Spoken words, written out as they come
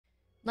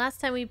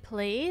Last time we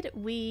played,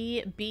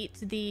 we beat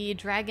the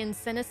dragon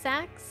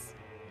Senisax,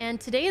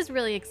 and today is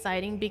really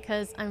exciting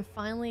because I'm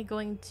finally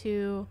going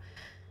to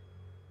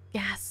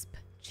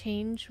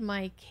change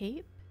my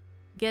cape,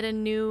 get a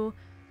new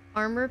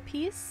armor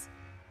piece.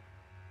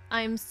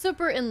 I'm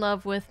super in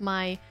love with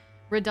my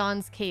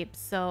Radahn's cape,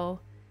 so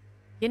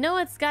you know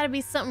it's got to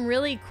be something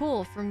really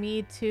cool for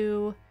me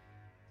to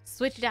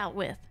switch it out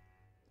with.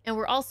 And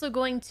we're also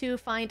going to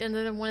find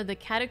another one of the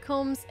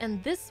catacombs,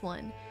 and this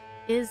one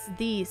is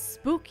the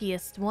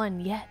spookiest one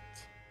yet.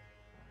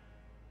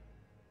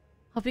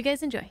 Hope you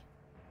guys enjoy.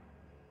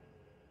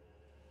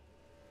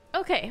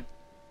 Okay,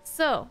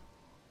 so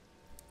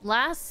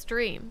last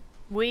stream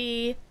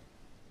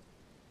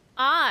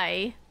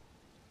I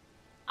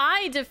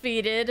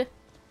defeated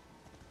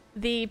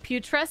the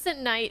putrescent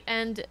knight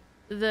and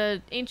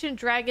the ancient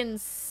dragon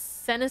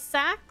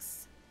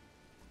Senisax.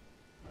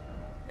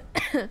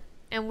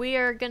 And we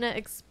are gonna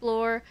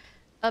explore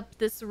up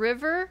this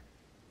river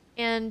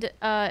and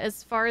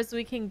as far as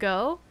we can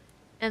go,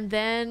 and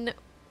then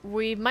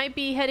we might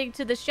be heading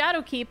to the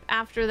Shadow Keep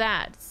after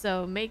that.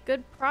 So make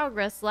good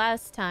progress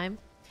last time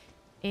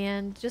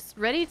and just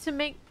ready to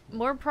make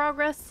more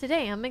progress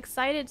today. I'm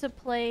excited to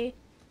play.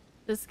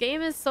 This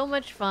game is so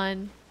much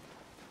fun.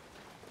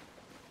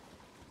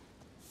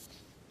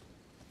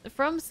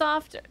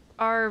 FromSoft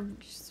are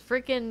just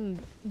freaking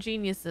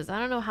geniuses. I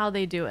don't know how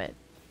they do it.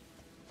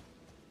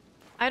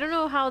 I don't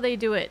know how they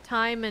do it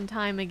time and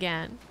time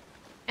again.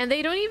 And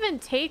they don't even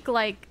take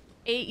like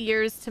 8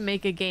 years to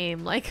make a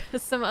game like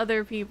some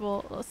other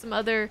people, some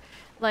other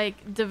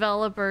like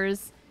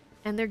developers,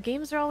 and their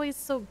games are always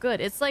so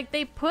good. It's like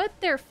they put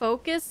their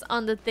focus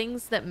on the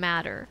things that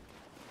matter.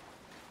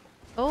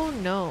 Oh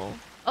no.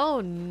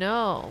 Oh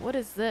no. What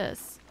is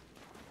this?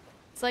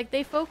 It's like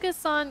they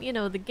focus on, you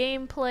know, the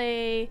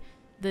gameplay,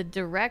 the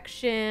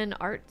direction,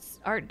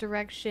 art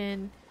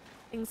direction,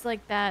 things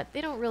like that.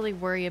 They don't really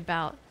worry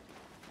about,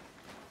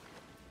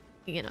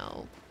 you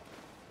know,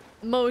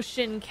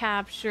 motion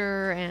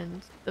capture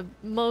and the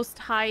most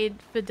high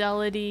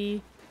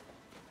fidelity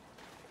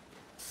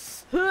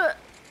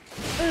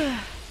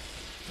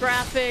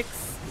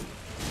graphics.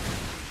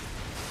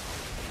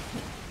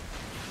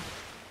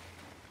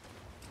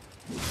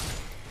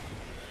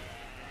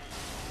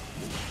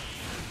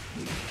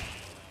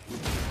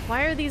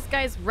 Why are these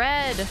guys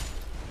red?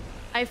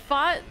 I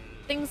fought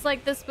things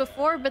like this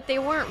before, but they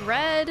weren't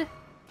red.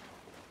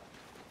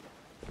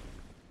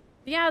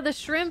 Yeah, the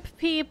shrimp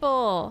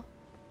people.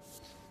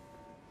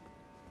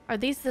 Are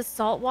these the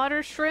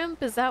saltwater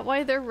shrimp? Is that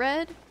why they're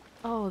red?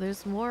 Oh,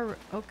 there's more.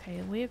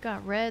 Okay, we've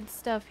got red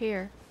stuff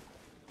here.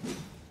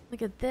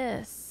 Look at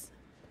this.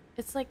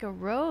 It's like a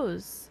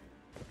rose.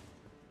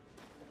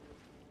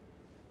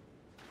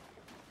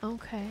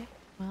 Okay,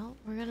 well,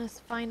 we're gonna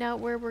find out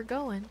where we're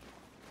going.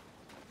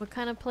 What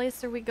kind of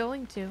place are we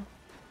going to?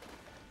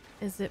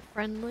 Is it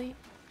friendly?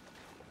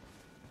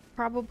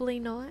 Probably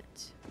not.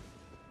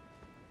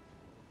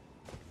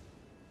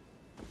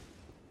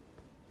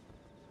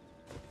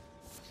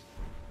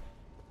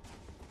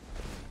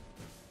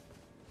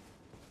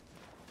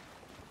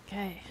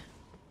 Okay.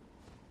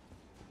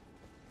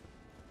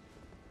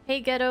 Hey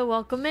Ghetto,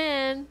 welcome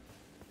in.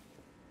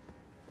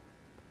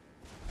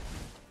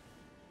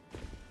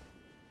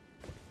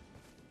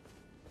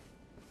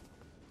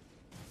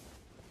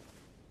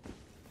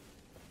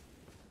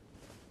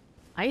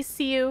 I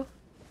see you.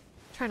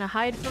 Trying to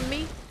hide from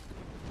me?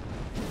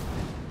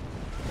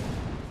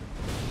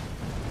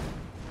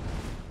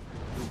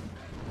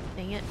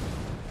 Dang it.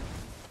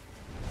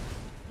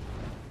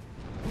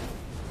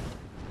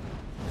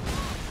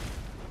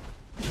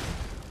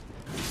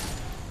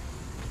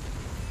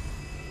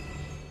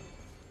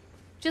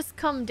 Just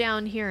come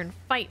down here and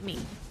fight me.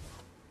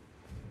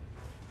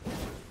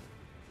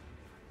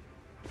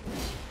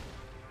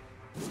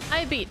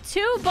 I beat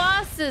 2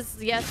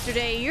 bosses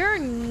yesterday. You're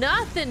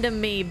nothing to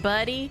me,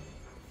 buddy.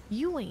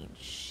 You ain't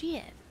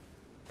shit.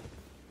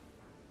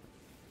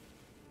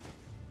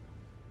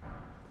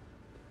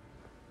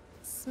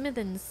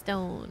 Smithing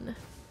stone.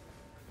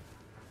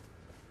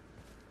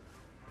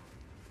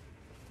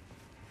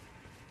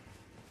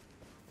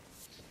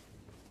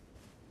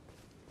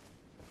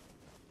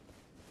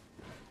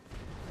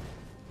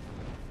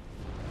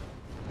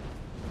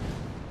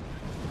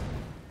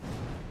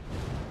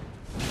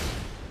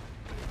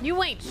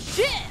 You ain't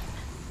shit!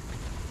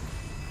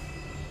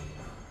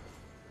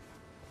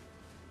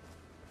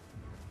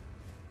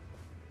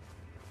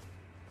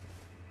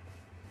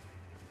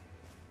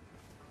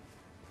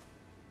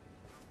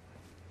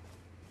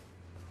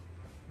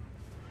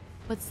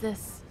 What's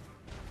this?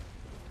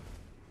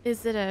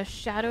 Is it a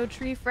shadow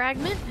tree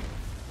fragment?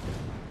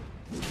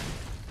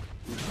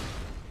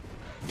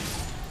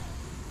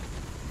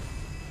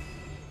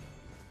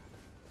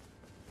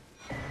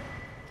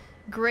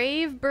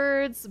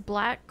 Gravebird's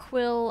black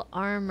quill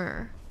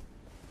armor.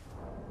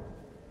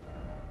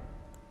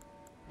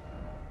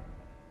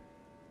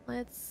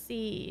 Let's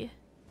see.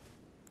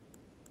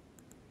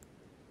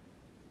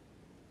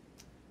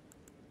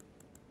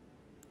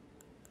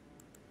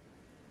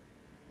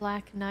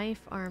 Black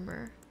knife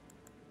armor.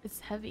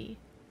 It's heavy.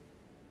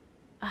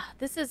 Ah,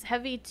 this is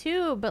heavy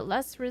too, but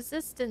less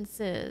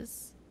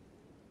resistances.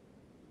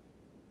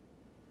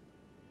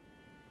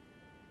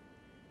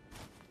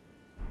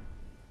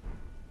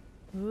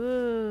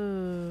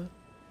 Ooh.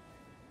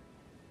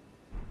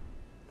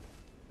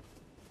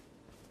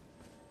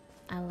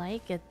 I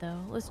like it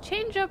though. Let's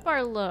change up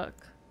our look.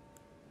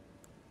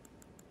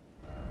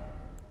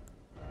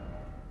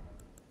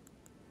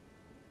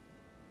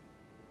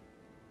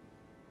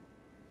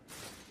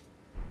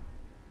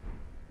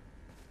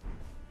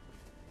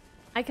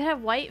 I could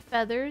have white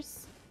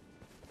feathers.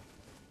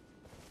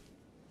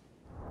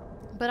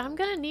 But I'm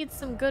gonna need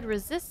some good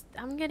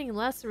I'm getting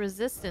less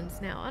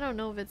resistance now. I don't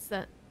know if it's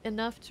that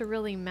enough to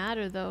really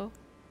matter though.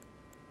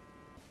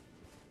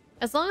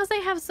 As long as I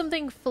have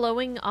something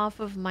flowing off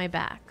of my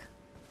back.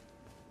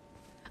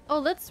 Oh,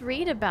 let's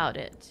read about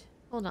it.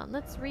 Hold on,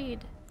 let's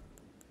read.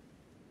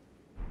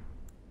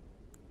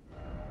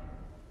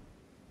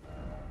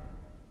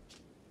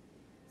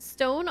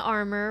 Stone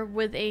armor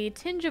with a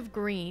tinge of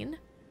green.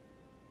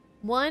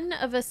 One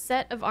of a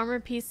set of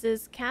armor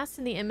pieces cast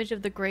in the image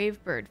of the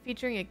grave bird,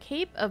 featuring a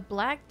cape of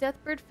black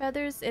deathbird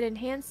feathers. It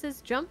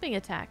enhances jumping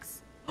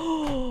attacks.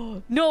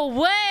 Oh, no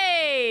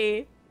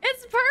way!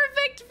 It's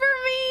perfect for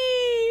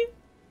me!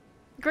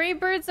 Grave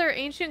birds are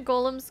ancient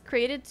golems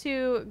created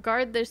to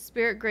guard their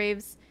spirit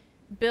graves,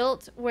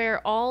 built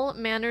where all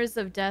manners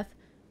of death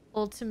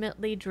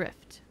ultimately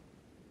drift.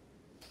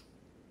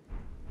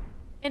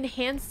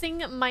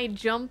 Enhancing my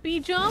jumpy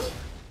jump?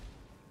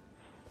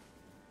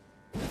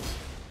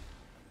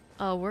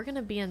 Oh, we're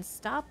gonna be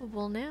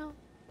unstoppable now.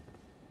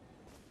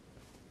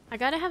 I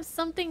gotta have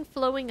something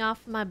flowing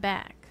off my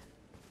back.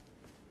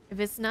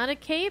 If it's not a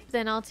cape,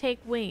 then I'll take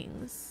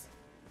wings.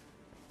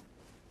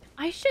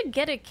 I should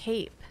get a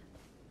cape.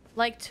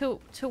 Like to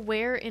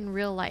wear in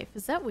real life.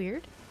 Is that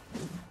weird?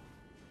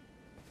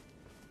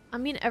 I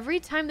mean, every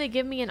time they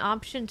give me an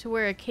option to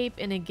wear a cape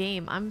in a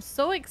game, I'm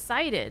so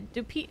excited.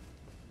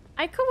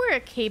 I could wear a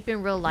cape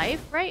in real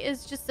life, right?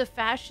 It's just a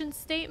fashion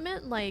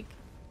statement, like...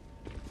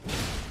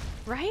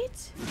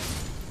 Right?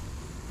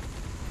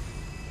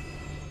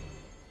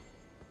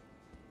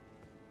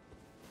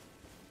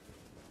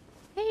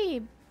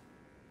 Hey,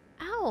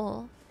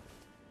 owl.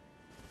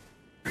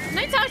 Can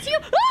I talk to you?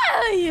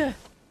 Ah!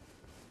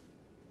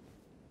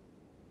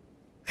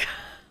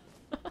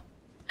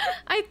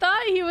 I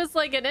thought he was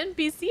like an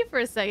NPC for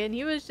a second.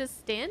 He was just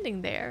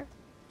standing there.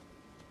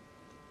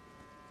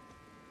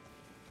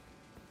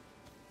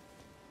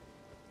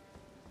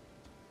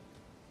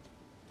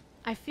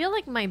 I feel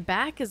like my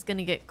back is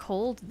gonna get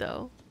cold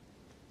though.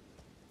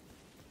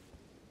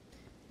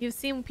 You've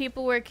seen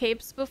people wear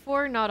capes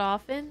before? Not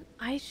often.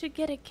 I should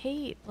get a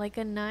cape, like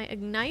a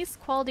nice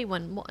quality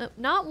one.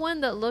 Not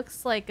one that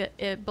looks like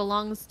it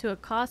belongs to a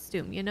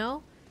costume, you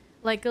know?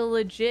 Like a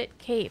legit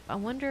cape. I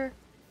wonder...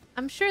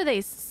 I'm sure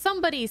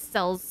somebody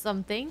sells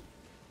something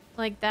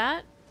like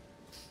that.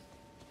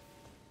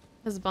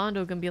 Because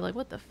Bondo can be like,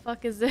 what the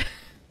fuck is this?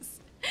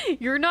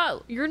 You're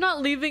not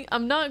leaving.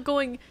 I'm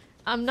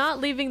not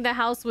leaving the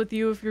house with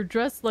you if you're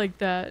dressed like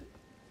that.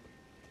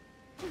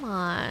 Come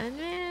on,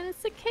 man.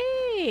 It's a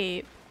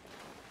cape.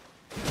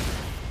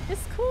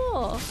 It's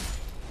cool.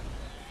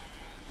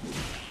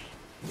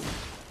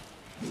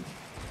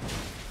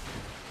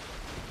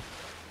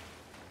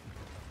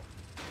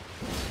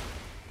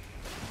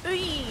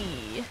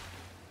 Oy.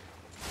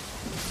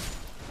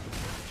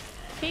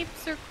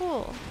 Capes are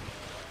cool.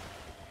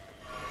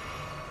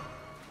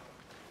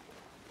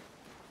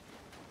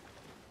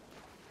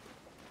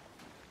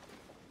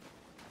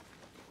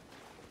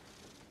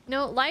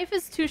 No, life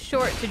is too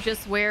short to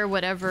just wear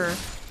whatever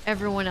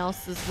everyone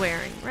else is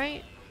wearing,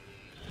 right?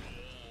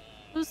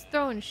 Who's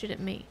throwing shit at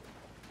me?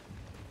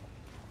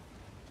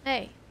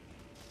 Hey.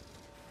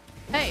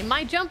 Hey,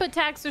 my jump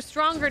attacks are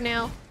stronger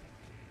now.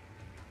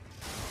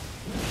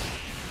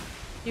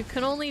 You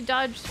can only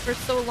dodge for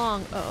so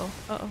long. Uh-oh.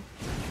 Uh-oh.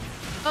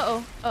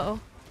 Uh-oh. Uh-oh.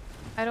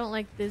 I don't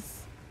like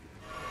this.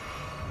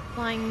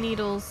 Flying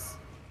needles.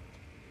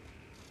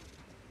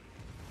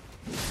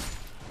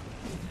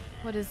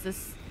 What is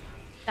this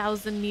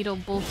 1,000 needle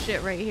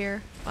bullshit right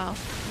here? Wow.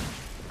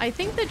 I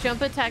think the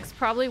jump attacks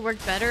probably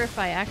work better if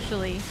I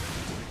actually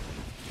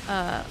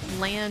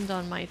land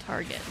on my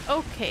target.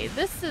 Okay,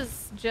 this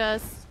is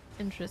just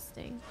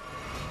interesting.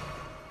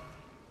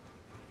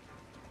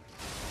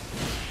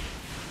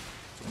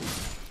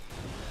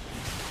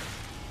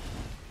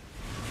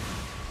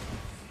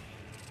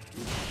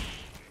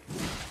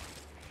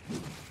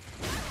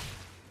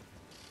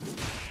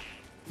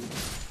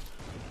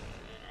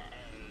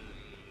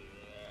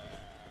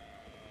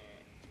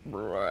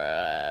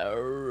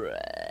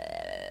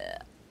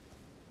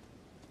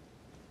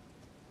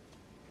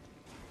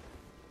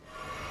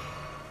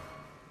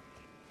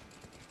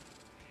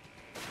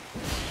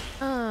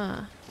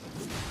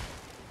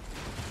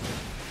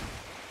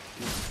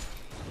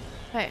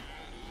 Hey.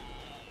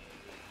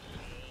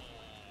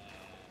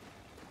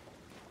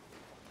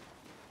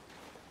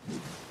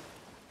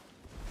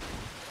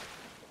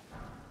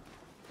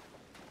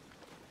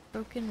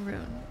 Broken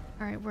rune.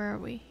 Alright, where are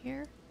we?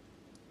 Here?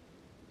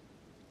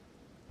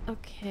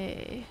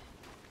 Okay.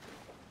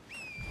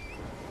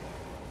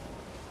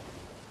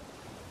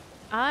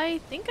 I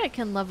think I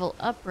can level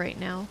up right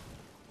now.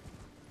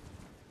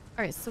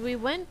 Alright, so we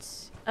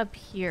went up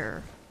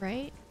here,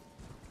 right?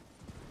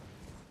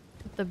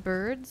 With the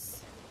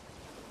birds.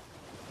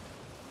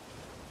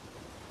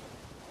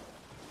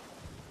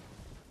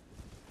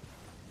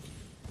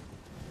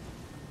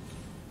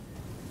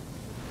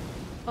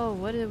 Oh,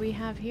 what do we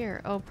have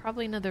here? Oh,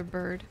 probably another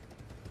bird.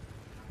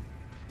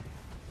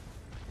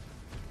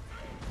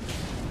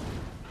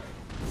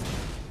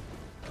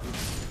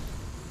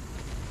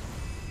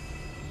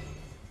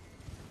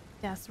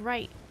 That's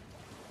right.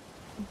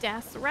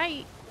 That's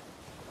right.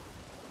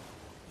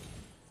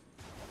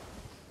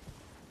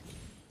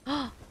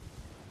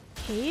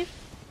 Cave?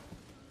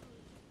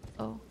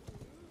 Oh.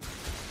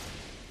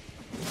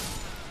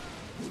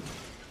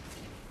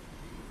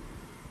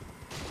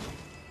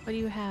 What do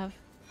you have?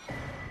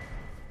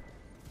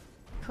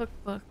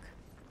 Cookbook.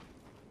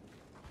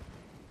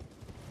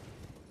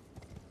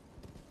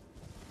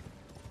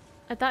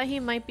 I thought he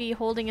might be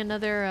holding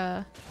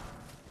another,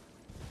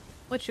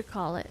 what you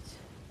call it?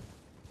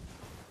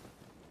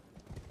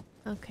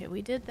 Okay,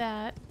 we did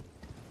that.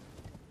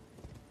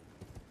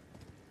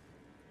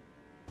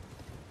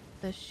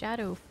 The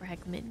shadow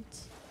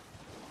fragment.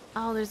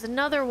 Oh, there's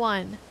another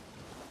one.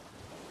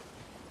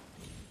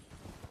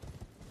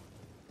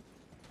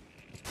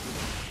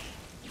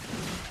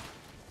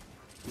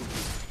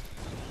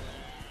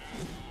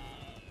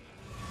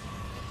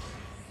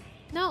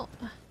 No.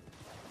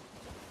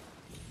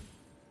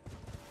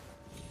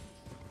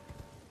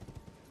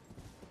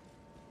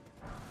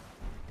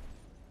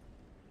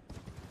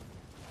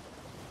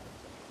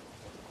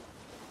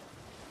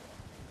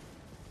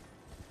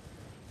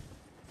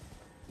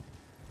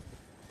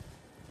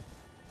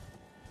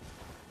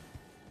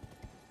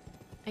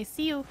 I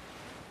see you.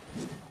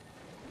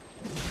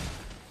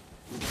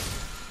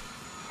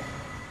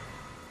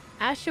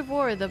 Ash of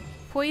War, the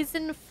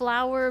poison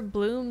flower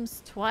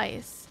blooms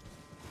twice.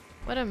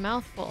 What a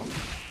mouthful.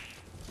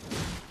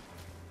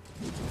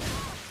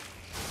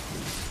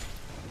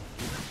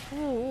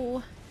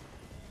 Ooh.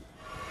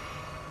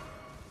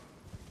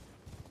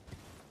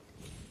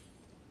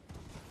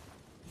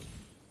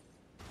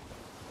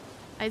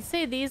 I'd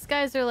say these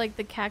guys are like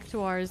the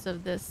cactuars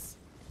of this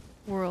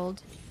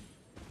world.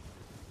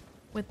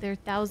 With their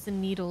 1,000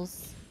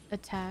 needles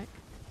attack.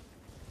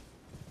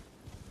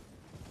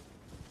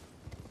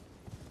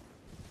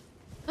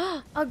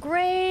 A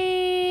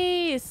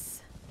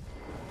grace!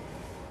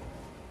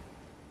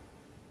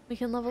 We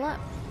can level up.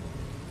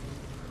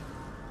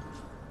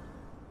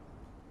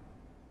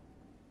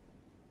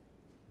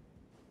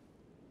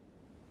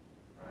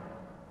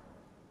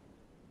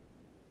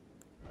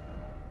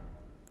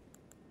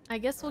 I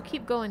guess we'll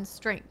keep going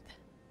strength.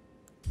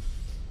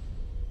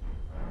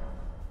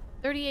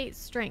 38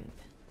 strength.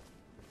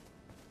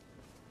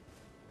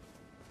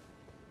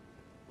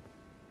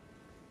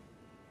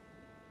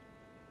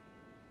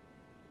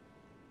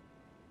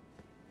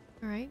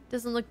 Alright,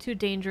 doesn't look too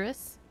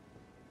dangerous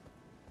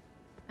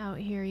out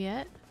here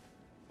yet.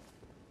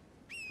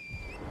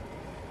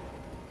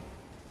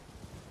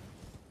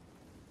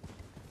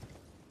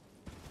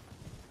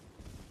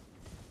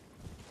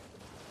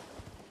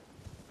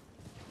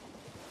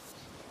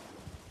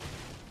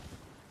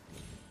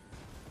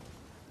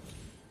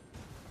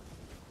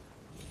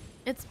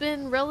 It's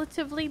been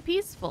relatively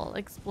peaceful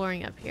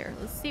exploring up here.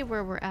 Let's see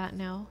where we're at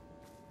now.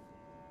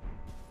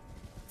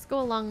 Let's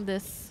go along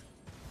this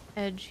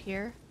edge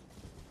here.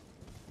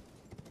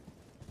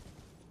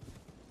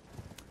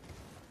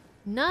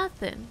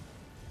 Nothing.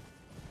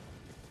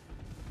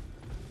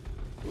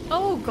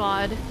 Oh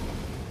god.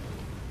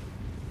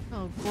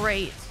 Oh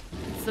great.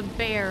 It's a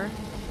bear.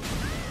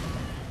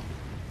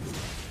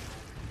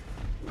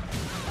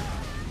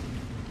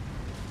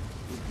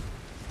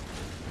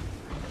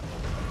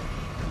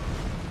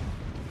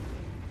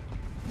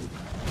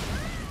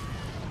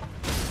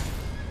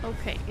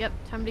 Okay, yep,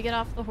 time to get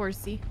off the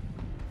horsey.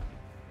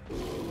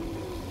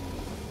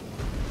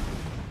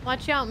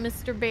 Watch out,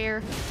 Mr.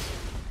 Bear.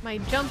 My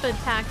jump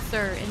attacks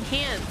are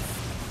enhanced.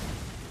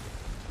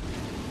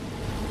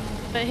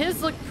 But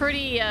his look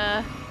pretty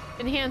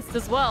enhanced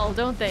as well,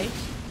 don't they?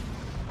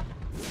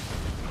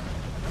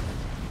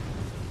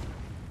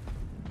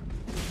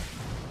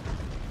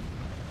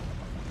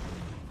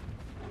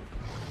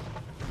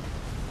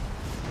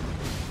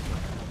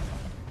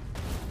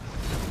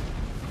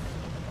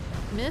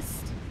 Missed.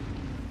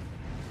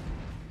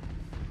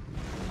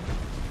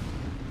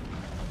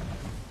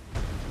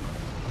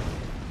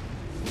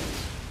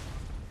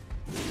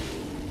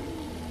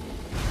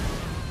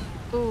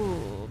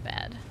 Ooh,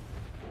 bad.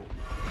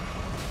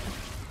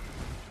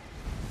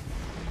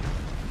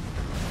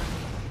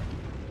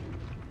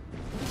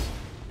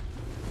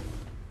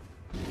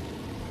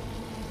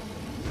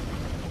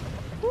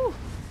 Whew.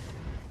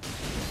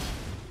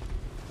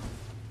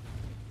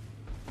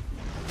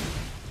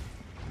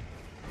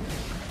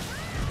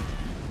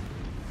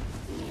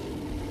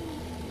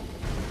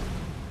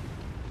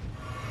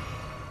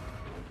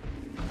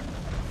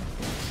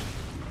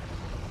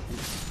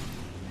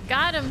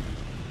 got him.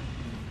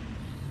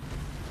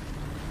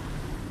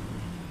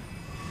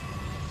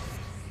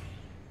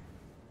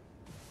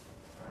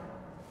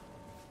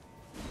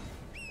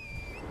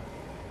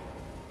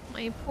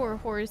 My poor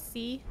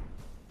horsey.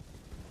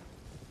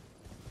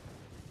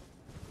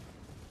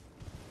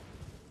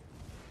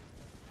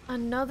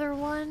 Another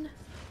one?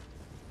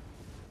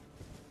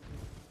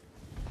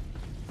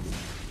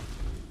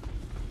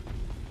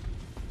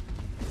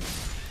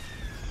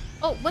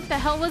 Oh, what the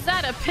hell was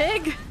that? A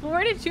pig?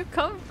 Where did you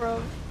come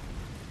from?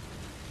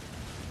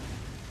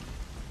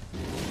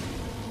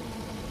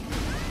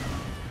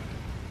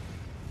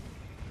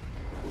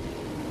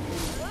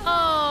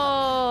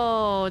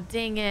 Oh,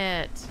 dang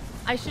it.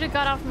 I should have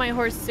got off my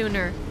horse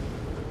sooner.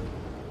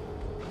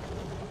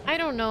 I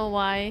don't know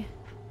why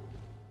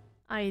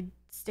I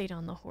stayed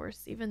on the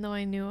horse, even though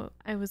I knew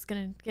I was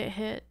gonna get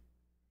hit.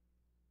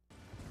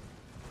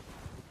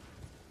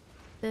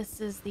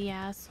 This is the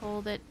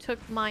asshole that took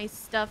my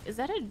stuff. Is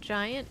that a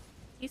giant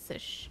piece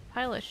of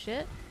pile of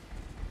shit?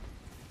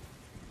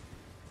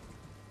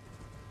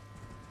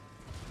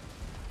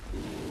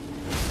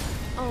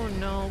 Oh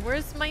no,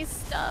 where's my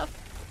stuff?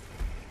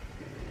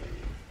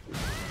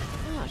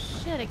 Oh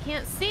shit, I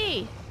can't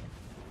see.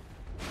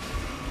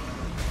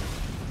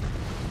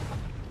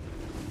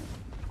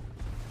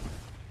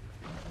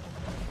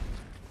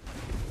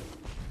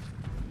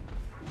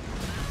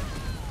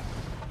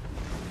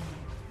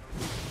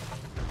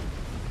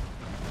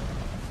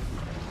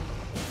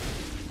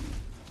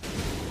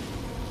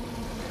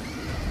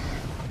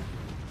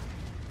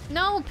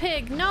 No,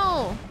 pig,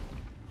 no!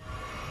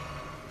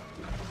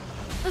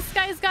 This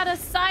guy's got a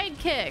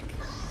sidekick.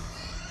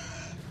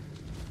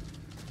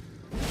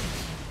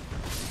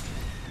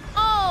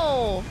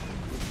 Oh!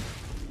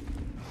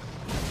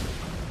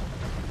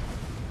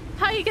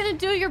 How you gonna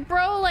do your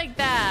bro like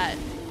that?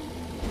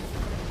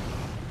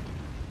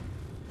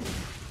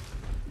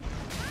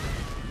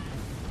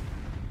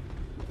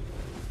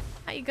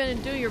 How you gonna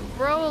do your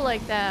bro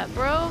like that,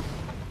 bro?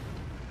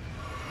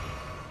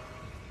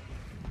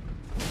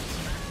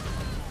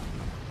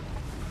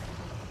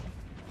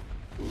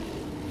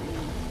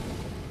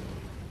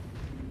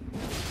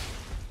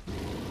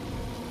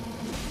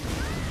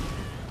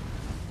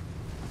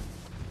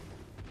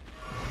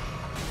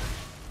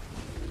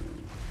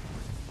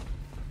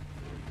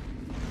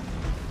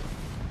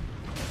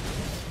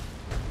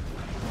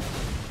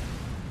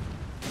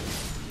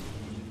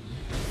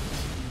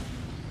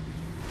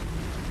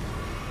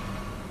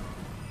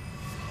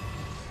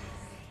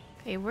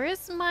 Okay,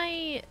 where's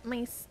my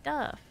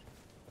stuff?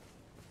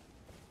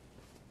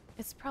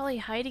 It's probably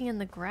hiding in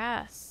the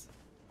grass.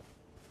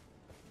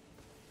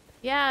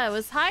 Yeah, it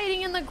was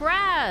hiding in the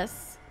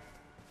grass.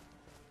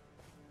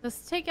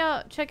 Let's check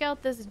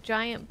out this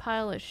giant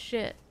pile of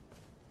shit.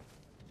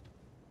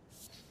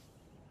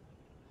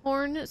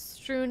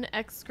 Horn-strewn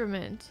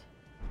excrement.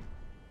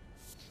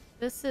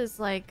 This is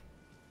like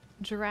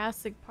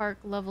Jurassic Park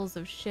levels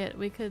of shit.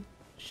 We could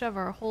shove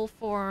our whole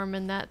forearm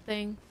in that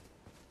thing.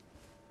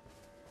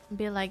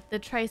 Be like, the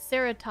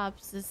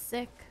Triceratops is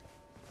sick.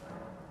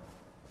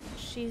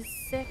 She's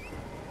sick.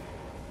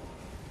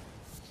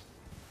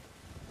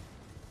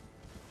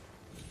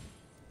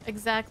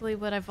 Exactly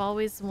what I've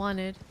always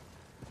wanted.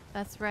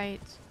 That's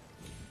right.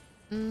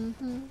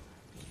 Mm-hmm.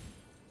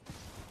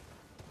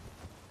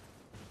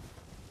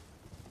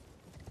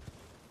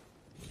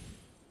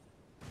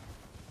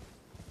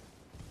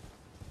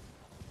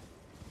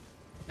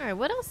 Alright,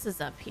 what else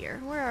is up here?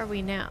 Where are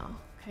we now?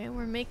 Okay,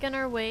 we're making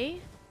our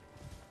way.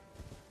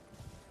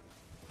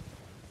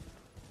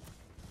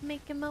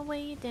 Making my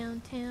way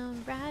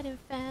downtown, riding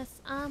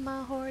fast on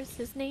my horse.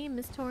 His name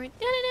is Torrent.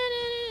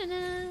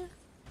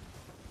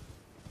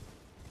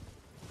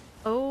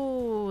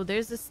 Oh,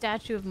 there's a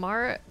statue of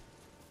Mara.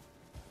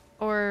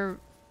 Or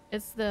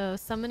it's the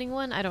summoning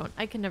one?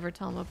 I can never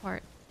tell them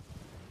apart.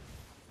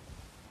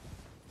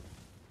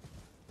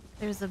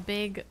 There's a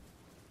big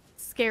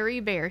scary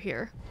bear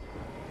here.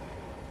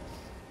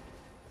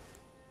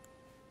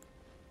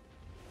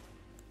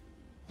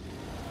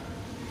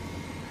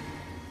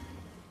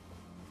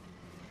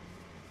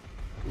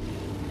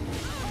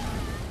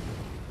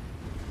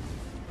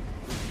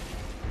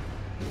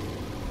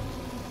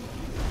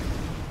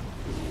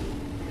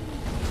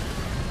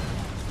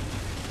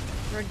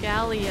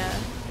 Regalia.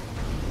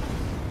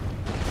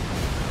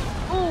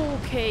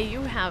 Okay,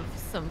 you have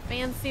some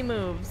fancy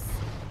moves.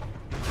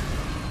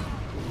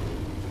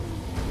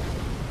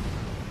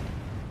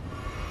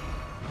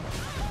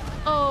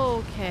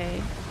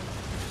 Okay.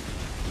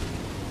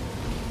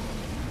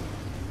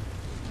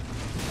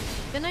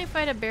 Didn't I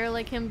fight a bear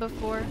like him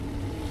before?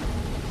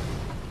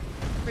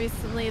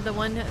 Recently, the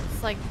one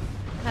that's like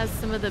has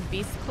some of the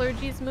beast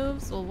clergy's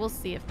moves. Well, we'll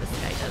see if this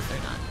guy does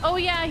or not. Oh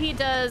yeah, he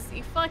does.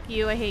 Fuck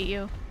you, I hate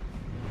you.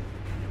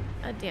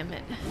 God damn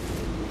it.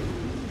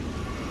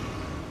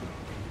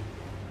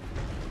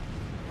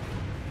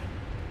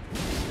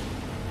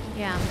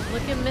 Yeah,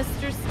 look at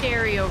Mr.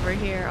 Scary over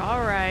here.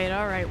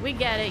 Alright, we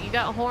get it. You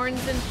got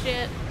horns and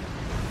shit.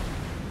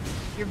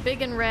 You're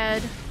big and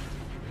red.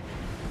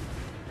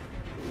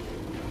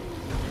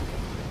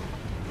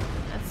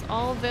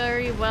 all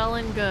very well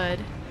and good.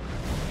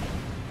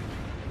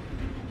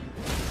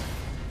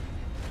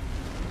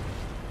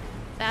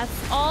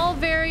 That's all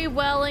very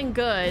well and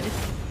good.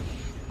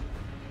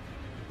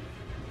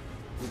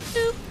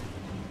 Boop.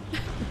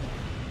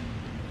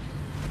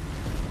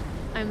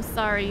 I'm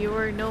sorry, you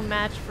were no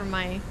match for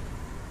my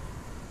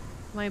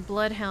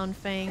bloodhound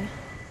fang.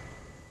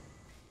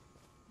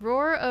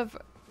 Roar of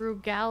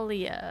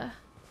Rugalia.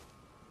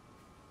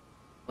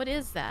 What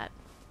is that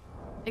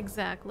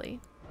exactly?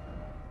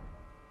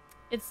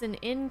 It's an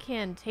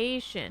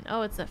incantation.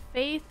 Oh, it's a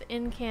faith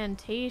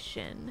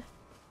incantation.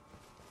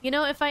 You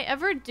know, if I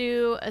ever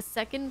do a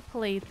second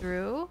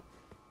playthrough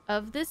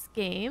of this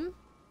game,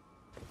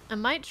 I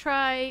might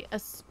try a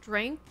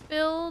strength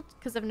build,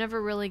 because I've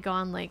never really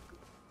gone like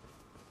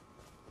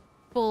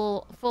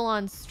full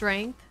on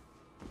strength.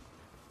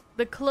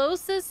 The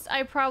closest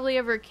I probably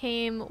ever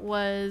came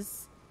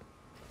was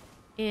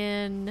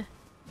in,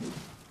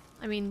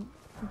 I mean,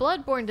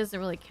 Bloodborne doesn't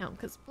really count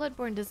because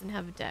Bloodborne doesn't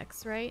have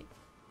dex, right?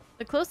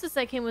 The closest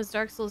I came was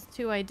Dark Souls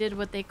 2. I did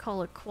what they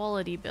call a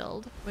quality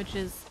build, which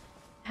is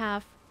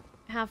half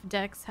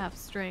dex, half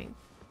strength.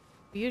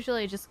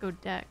 Usually I just go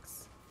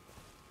dex.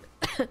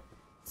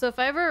 So if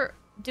I ever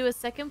do a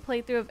second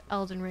playthrough of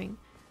Elden Ring,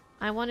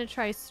 I want to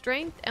try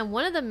strength and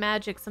one of the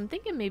magics. I'm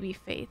thinking maybe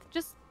faith.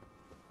 Just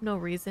no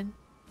reason.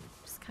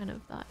 Just kind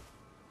of thought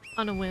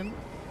on a whim.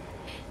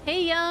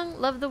 Hey Young,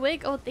 love the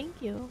wig. Oh,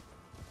 thank you.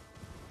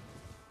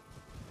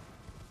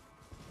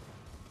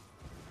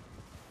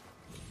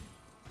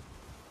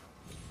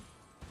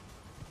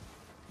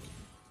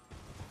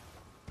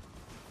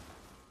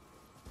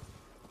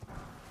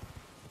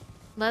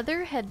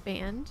 Leather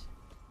headband,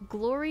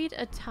 gloried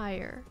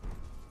attire.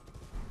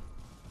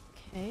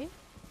 Okay.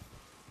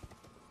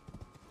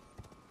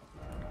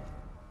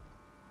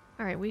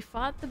 Alright, we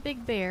fought the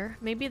big bear.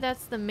 Maybe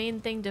that's the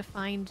main thing to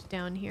find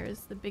down here is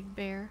the big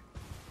bear.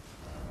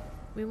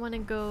 We want to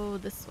go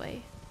this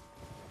way.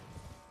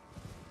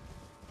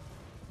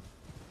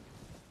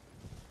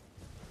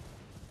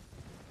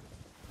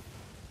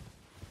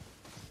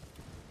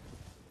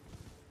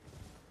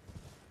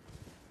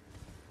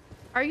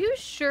 Are you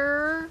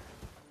sure,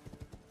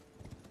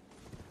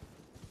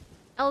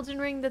 Elden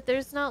Ring, that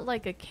there's not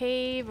like a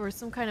cave or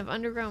some kind of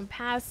underground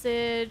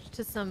passage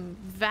to some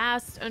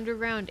vast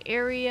underground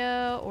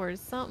area or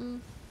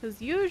something?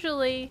 Because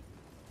usually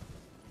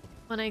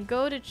when I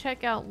go to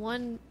check out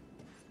one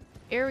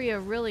area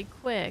really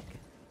quick,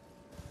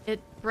 it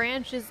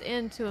branches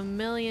into a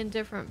million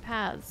different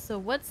paths. So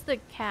what's the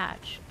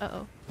catch?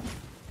 Uh-oh.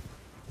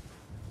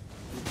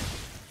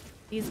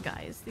 These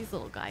guys, these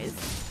little guys.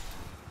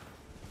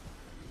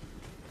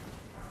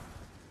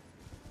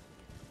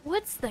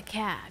 What's the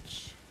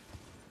catch?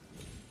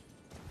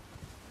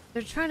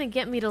 They're trying to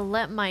get me to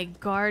let my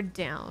guard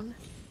down,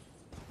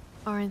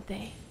 aren't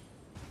they?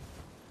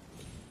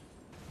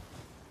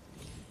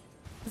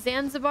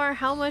 Zanzibar,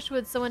 how much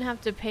would someone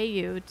have to pay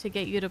you to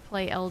get you to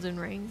play Elden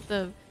Ring?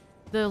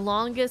 The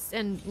longest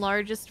and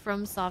largest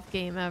FromSoft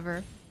game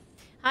ever.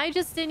 Hi,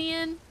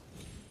 Justinian.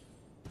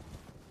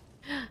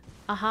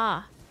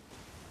 Aha.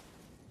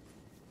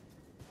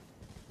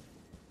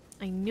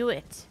 I knew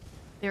it.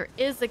 There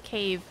is a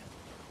cave.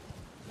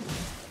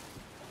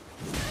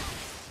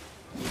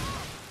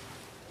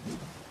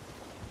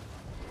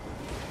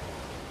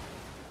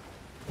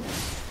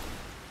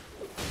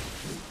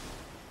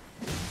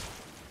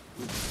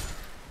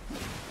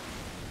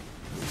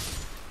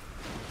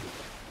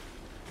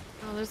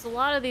 Oh, there's a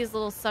lot of these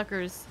little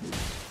suckers.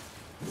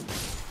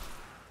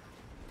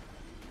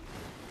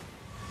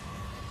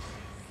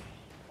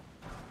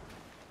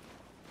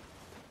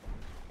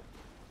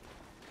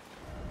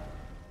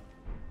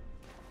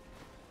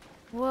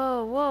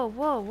 Whoa, whoa,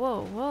 whoa,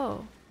 whoa,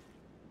 whoa.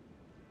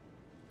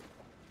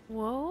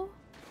 Whoa?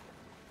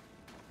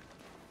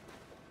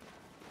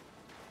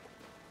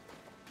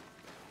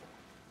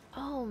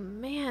 Oh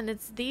man,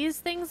 it's these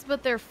things,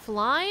 but they're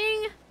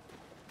flying?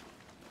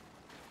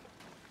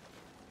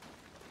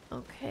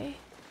 Okay.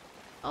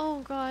 Oh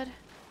god.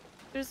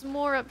 There's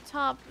more up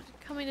top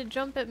coming to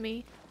jump at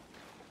me.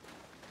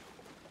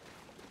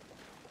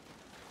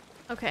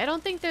 Okay, I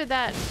don't think they're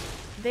that...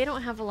 They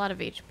don't have a lot of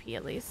HP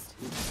at least.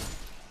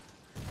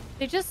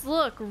 They just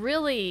look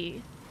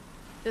really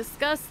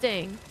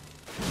disgusting.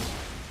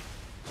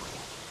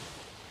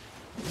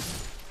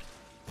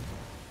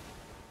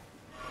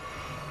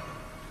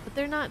 But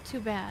they're not too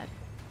bad.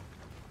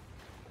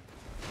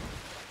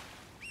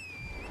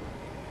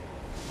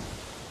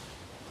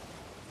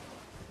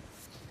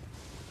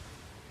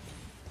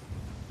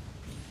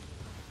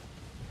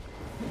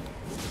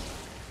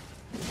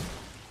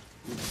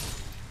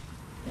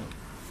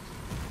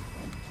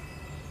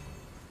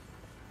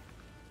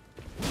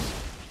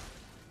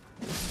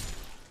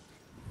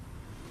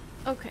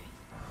 Okay.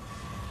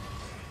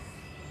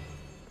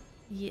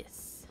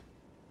 Yes.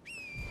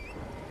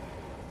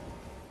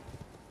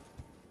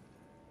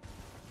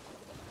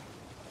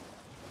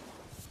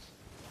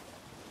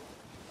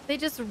 They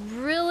just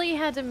really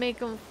had to make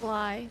them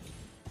fly.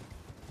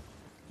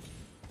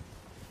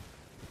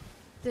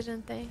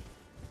 Didn't they?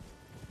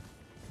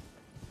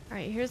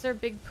 Alright, here's our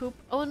big poop.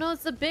 Oh no,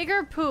 it's a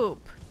bigger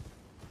poop!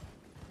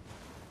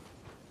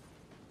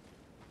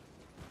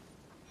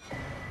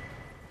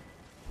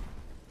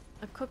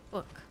 A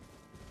cookbook.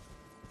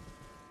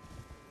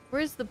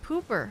 Where's the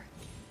pooper?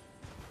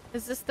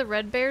 Is this the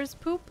red bear's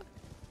poop?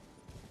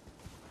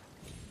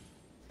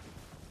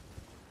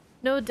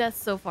 No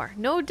deaths so far.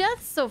 No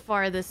deaths so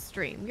far this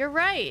stream. You're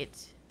right.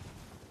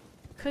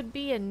 Could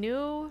be a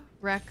new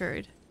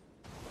record.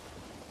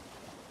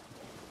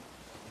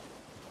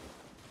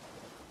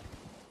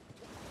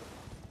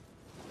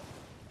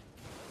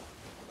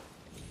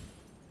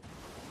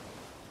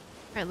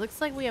 Alright,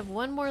 looks like we have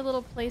one more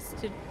little place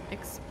to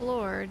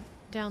explore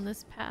down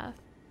this path.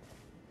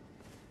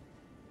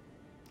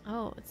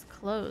 Oh, it's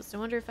closed. I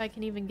wonder if I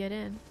can even get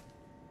in.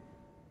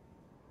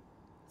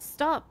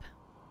 Stop!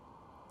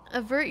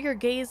 Avert your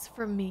gaze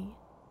from me.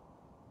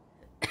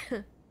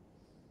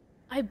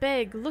 I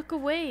beg, look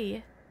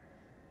away.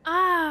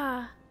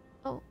 Ah!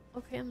 Oh,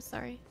 okay, I'm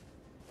sorry.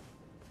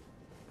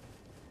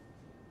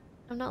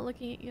 I'm not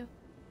looking at you.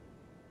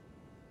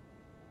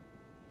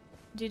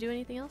 Do you do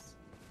anything else?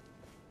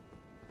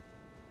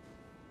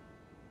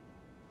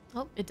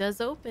 Oh, it does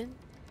open.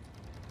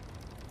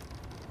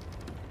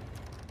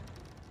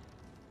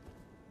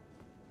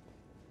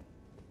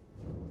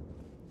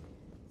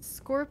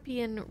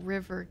 Scorpion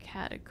River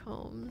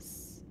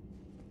Catacombs.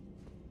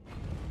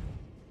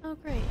 Oh,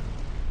 great.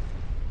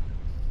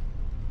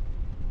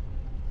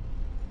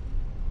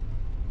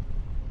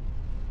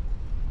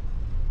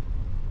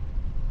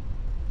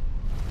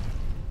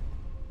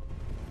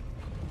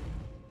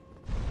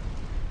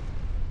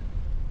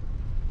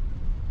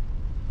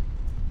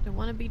 Don't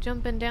want to be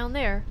jumping down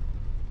there.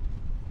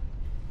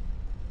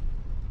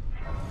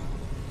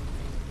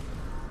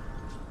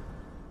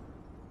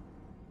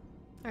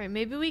 Alright,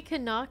 maybe we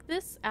can knock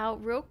this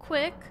out real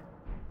quick.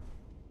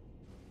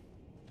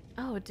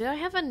 Oh, did I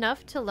have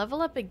enough to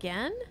level up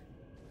again?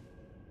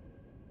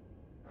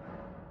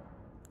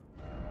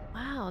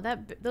 Wow,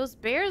 those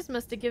bears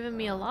must have given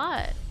me a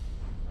lot.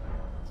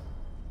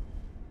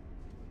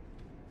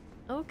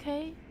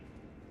 Okay.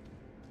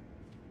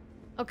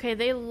 Okay,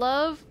 they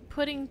love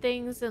putting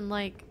things in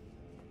like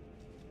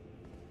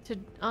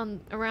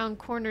around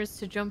corners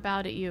to jump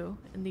out at you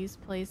in these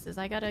places.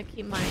 I gotta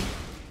keep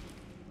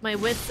my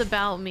wits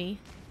about me.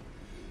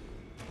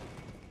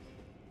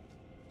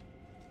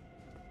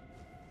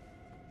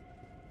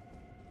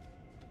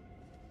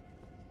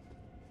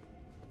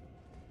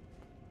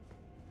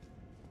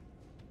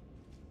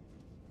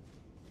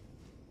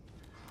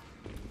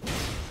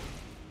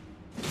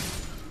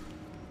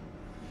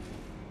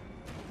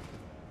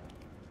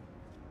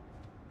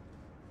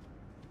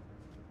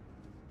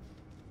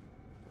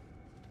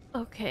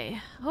 Okay,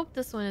 I hope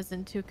this one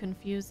isn't too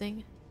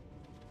confusing.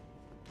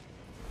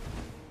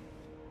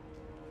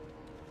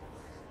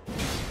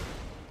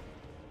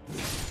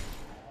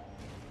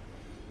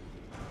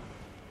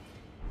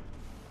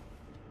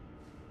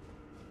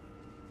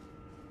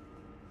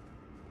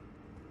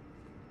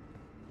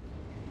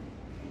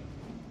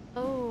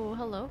 Oh,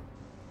 hello.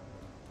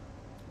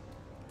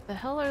 The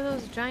hell are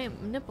those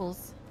giant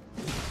nipples?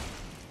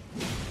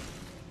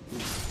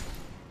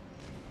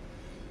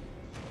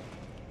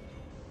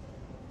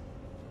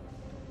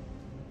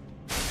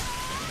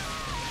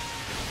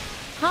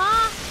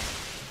 Huh?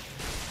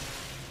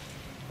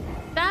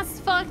 That's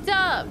fucked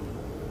up.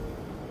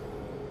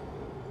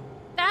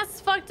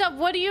 That's fucked up.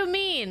 What do you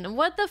mean?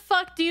 What the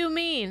fuck do you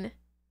mean?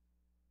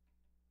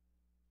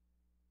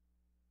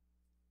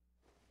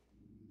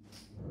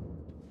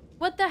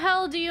 What the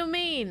hell do you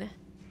mean?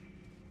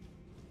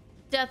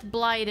 Death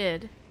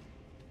blighted.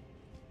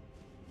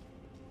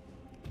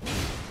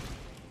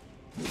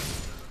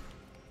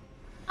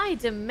 I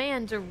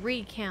demand a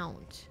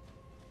recount.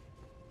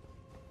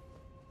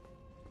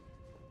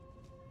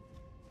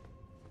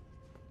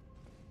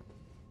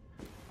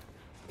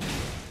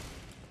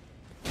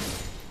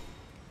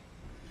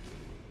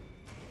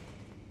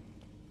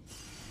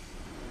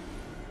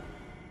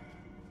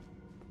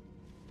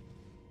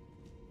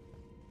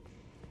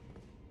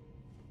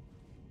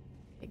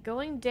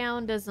 Going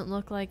down doesn't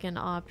look like an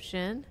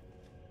option.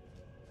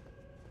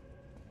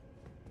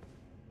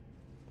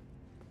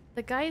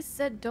 The guy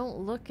said don't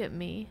look at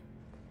me.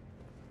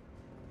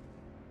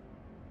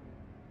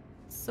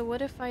 So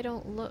what if I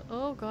don't look?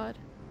 Oh god.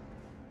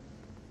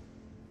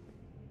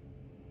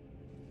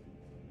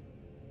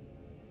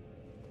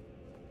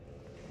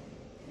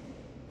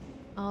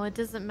 Oh, it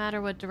doesn't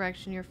matter what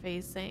direction you're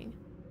facing.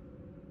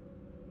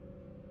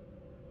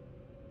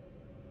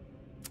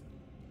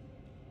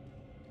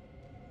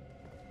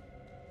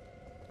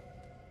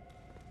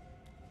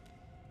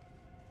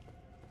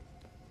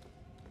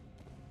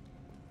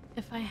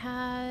 If I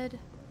had...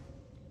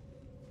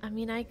 I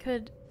mean, I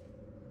could...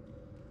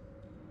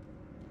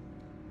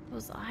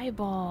 Those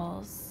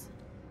eyeballs.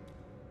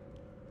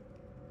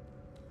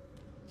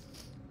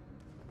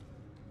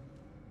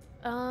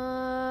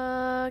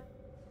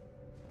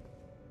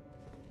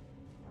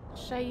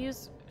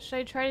 Should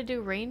I try to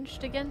do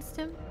ranged against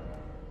him?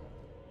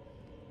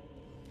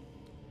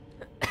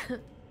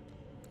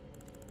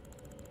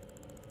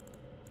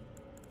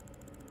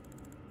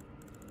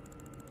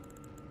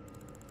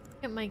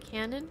 Get my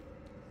cannon.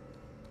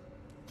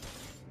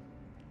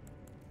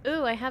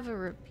 Ooh, I have a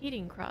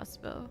repeating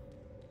crossbow.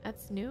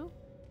 That's new?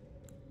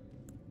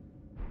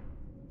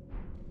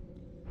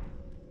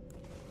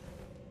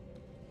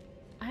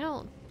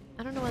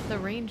 I don't know what the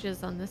range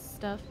is on this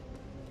stuff.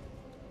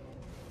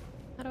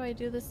 How do I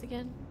do this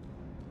again?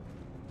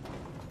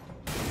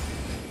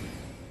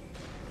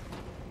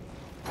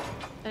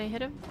 Did I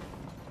hit him?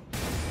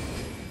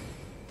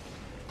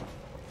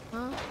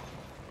 Huh?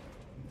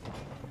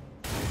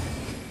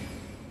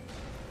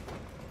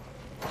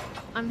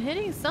 I'm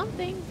hitting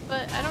something,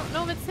 but I don't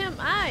know if it's him.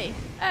 Aye!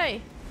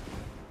 Hey!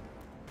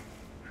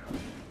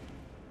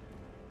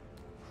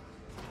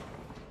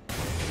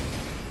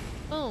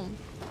 Boom.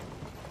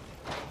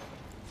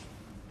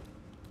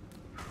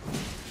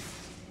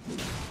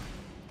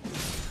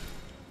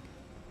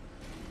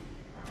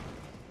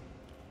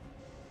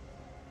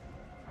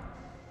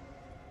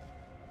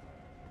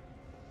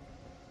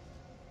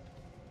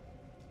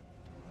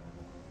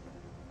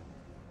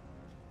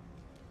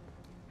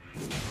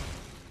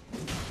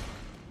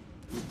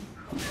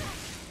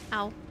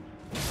 Ow.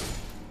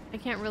 I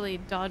can't really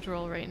dodge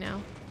roll right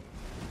now.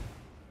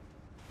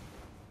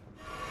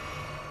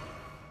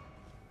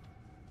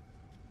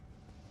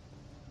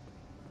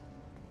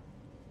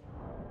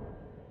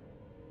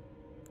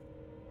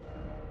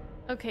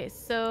 Okay,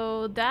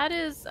 so that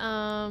is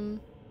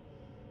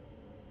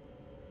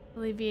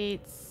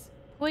alleviates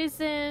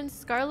poison,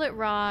 scarlet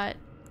rot,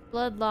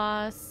 blood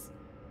loss,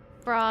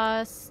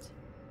 frost,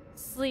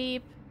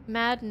 sleep,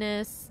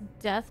 madness,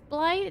 death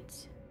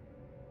blight.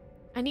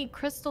 I need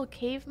crystal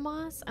cave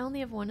moss. I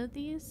only have one of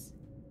these.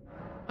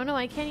 Oh no,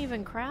 I can't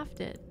even craft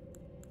it.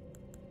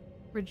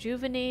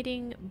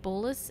 Rejuvenating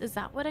bolus. Is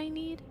that what I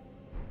need?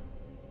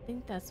 I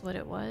think that's what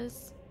it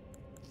was.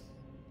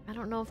 I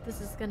don't know if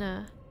this is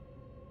gonna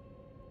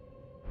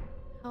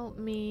help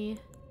me.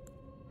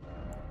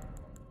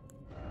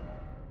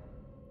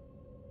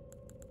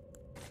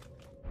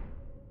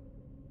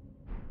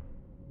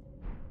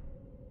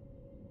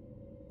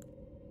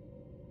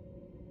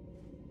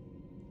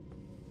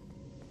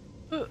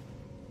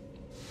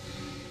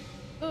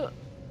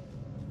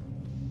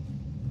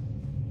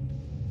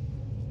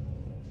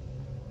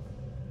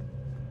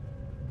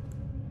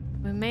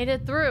 We made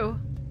it through.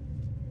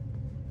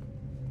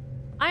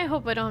 I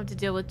hope I don't have to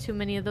deal with too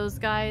many of those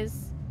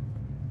guys.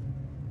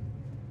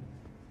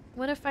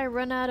 What if I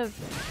run out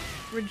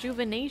of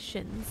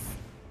rejuvenations?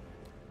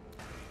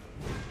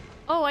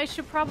 Oh, I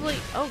should probably...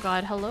 Oh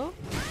god, hello?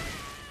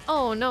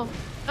 Oh no.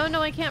 Oh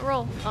no, I can't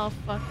roll. Oh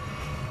fuck.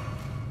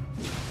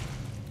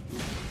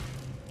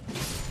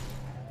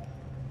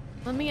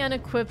 Let me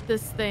unequip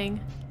this thing.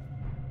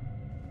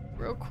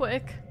 Real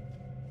quick.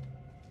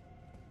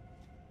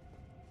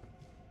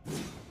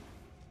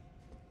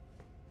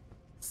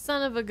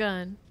 Son of a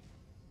gun.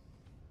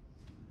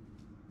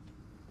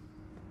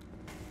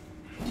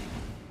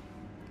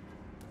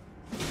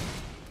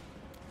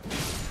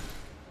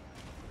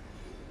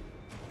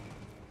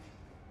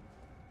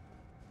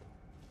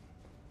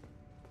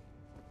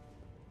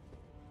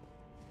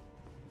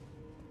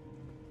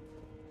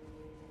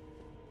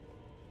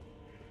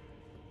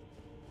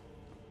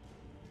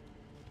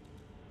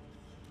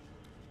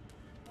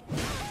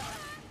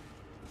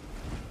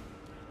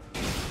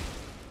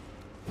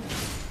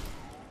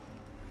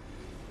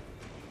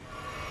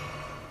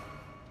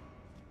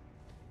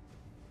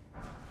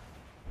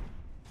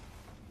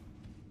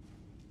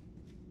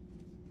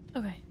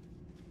 Okay.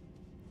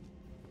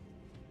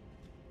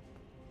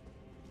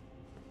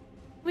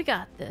 We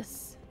got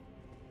this.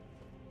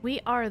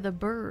 We are the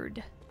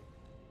bird.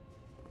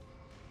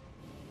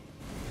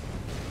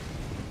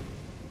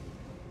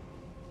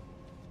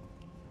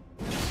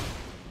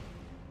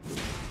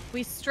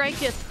 We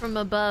striketh from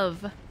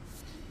above.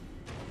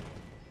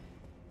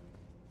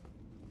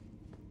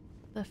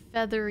 The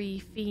feathery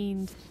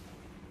fiend.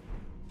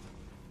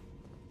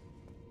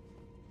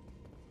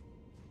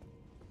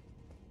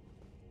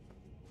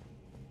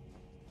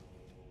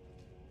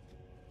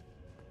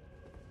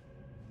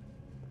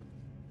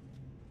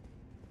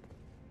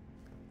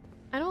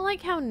 I don't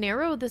like how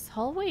narrow this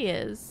hallway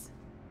is.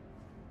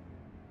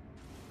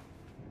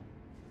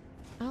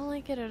 I don't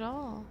like it at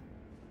all.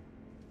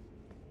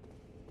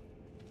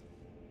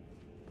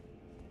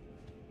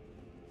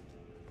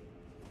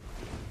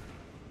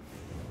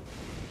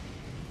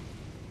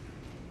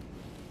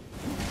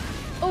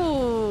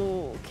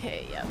 Oh,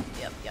 okay,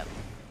 yep.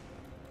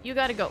 You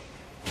gotta go.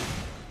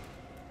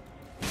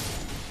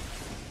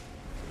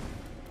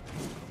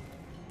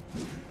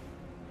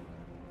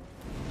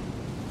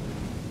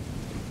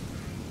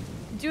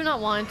 Do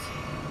not want.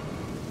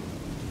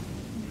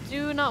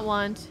 Do not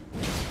want.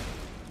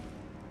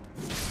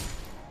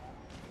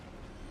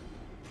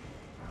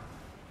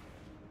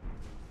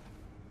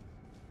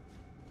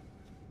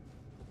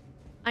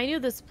 I knew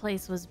this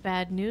place was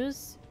bad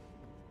news.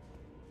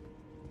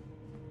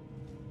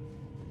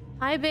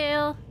 Hi,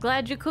 Bale.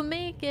 Glad you could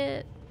make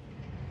it.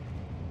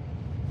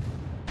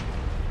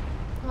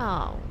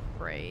 Oh,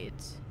 great.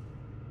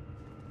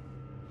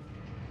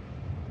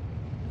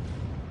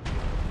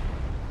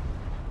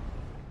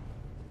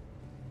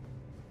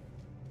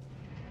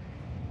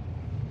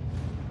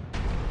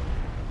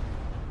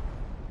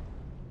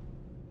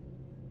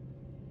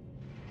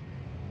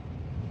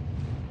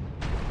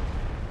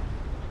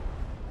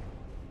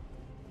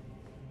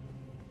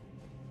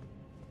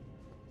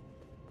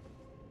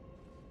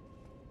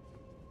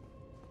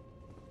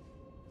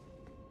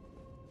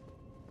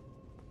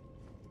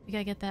 We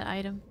gotta get that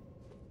item.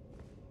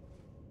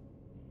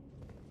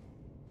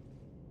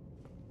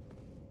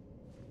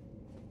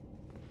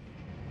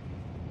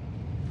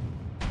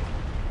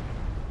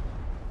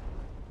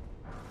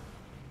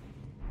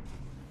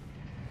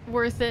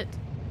 Worth it.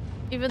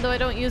 Even though I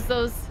don't use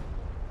those.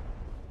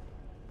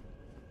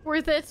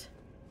 Worth it.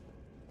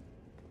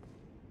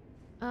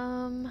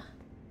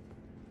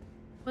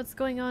 What's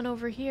going on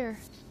over here?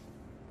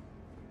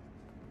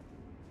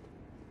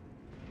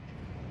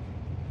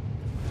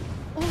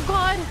 Oh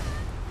god!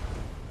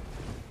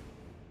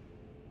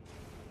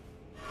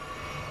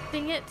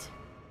 Dang it.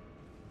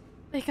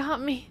 They got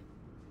me.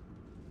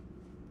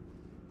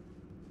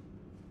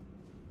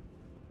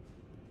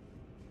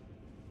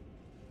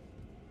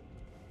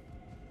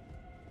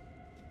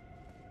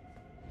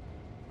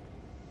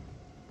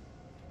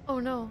 Oh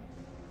no.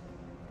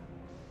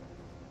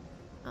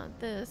 Not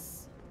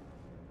this.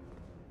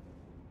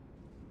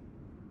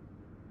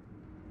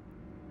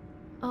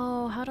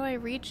 Oh, how do I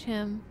reach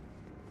him?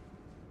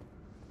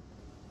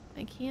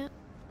 I can't.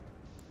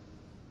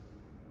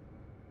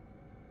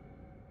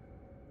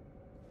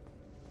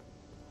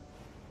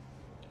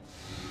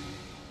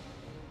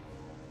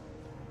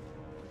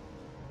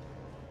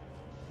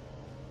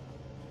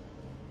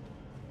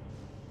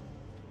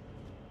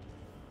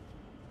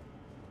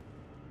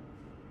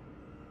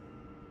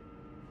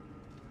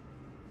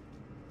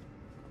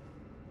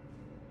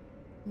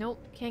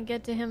 Nope, can't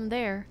get to him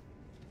there.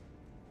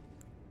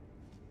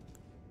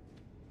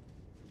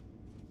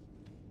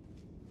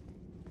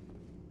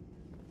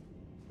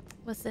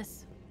 What's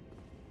this?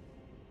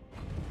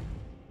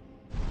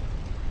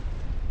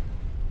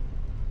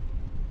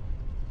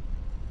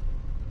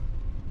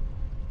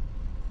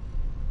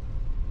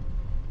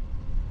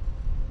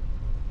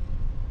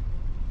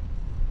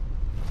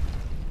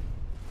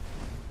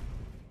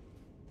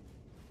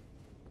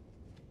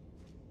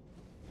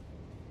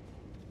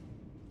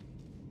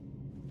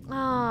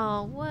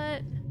 Oh,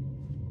 what?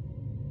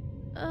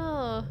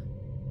 Oh.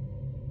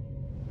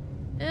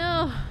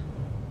 Ew.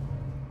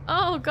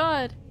 Oh,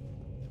 God.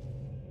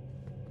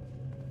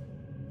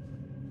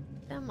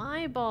 Them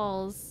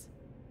eyeballs.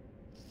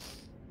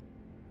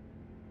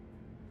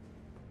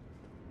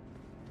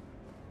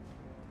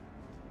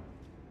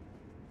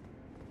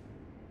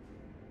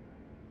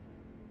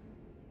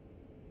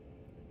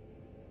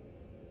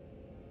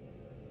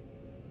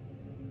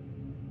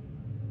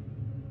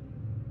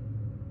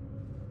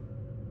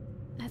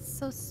 That's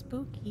so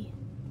spooky.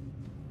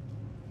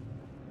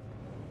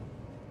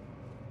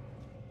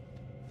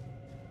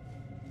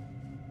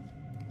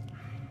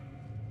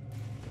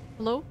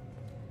 Hello?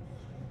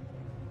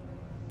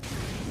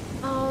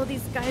 Oh,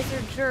 these guys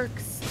are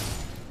jerks.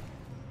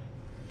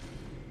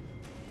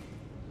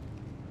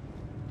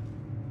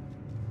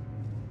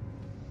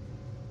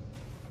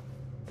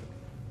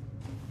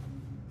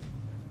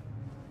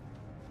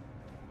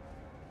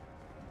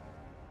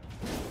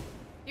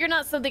 You're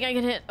not something I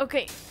can hit.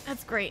 Okay,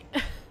 that's great.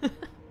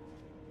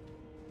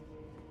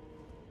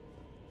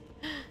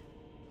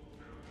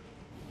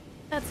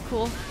 That's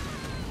cool.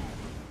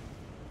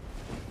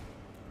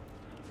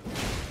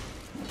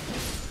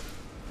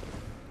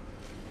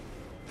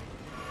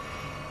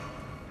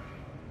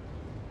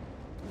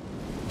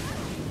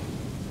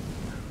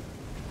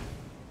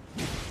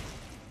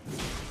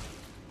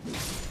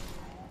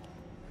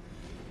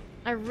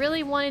 I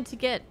really wanted to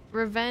get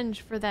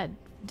revenge for that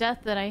death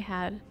that I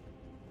had.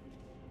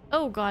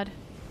 Oh god.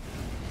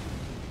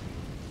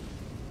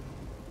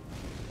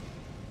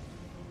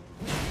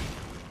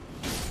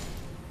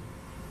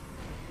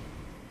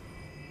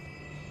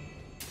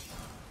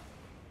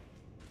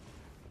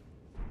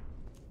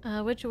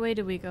 Which way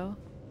do we go?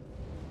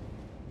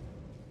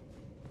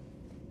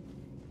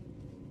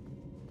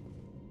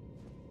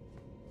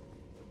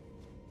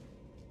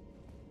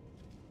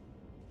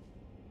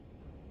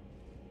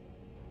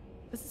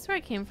 Is this where I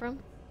came from?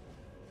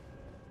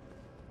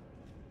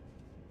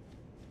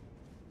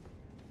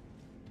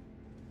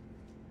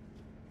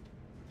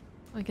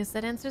 Well, I guess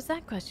that answers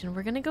that question.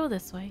 We're gonna go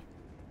this way.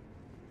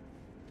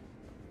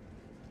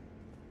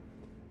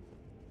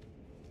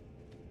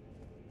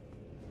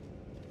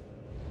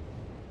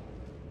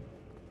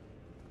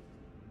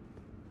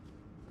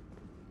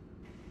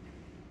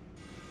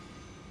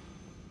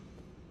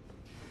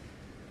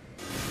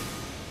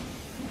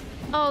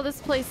 Oh,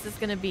 this place is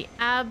gonna be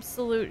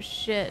absolute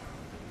shit.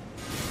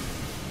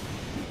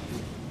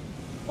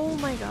 Oh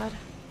my god.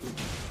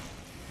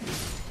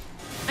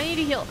 I need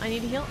to heal. I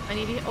need to heal. I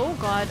need to heal. Oh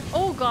god.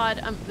 Oh god.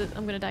 I'm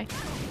gonna die.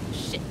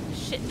 Shit.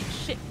 Shit.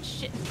 Shit.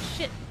 Shit.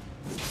 Shit.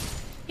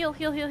 Heal.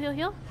 Heal. Heal. Heal.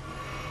 Heal.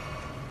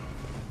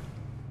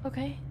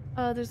 Okay.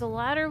 There's a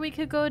ladder we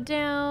could go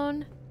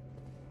down.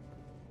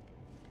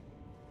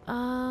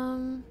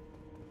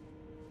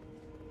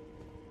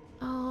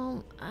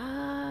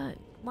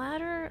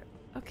 Ladder?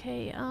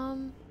 Okay,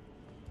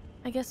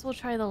 I guess we'll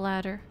try the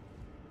ladder.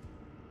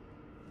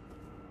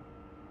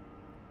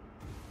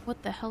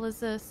 What the hell is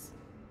this?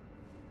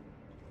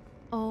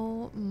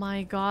 Oh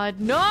my god,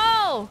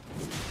 no!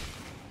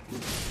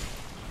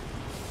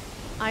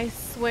 I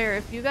swear,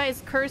 if you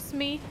guys curse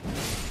me,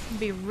 I'd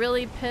be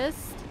really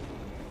pissed.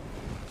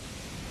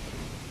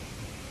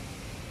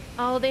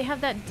 Oh, they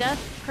have that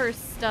death curse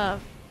stuff.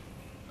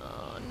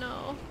 Oh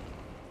no.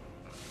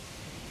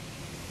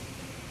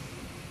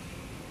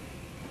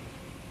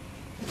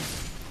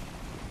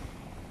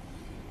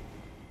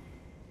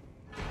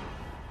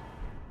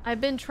 I've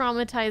been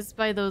traumatized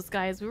by those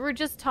guys. We were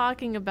just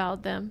talking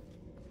about them.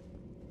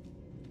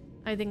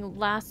 I think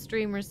last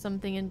stream or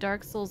something in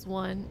Dark Souls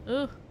 1.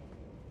 Ugh.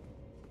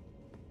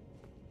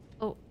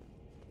 Oh.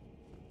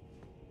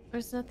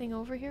 There's nothing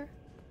over here?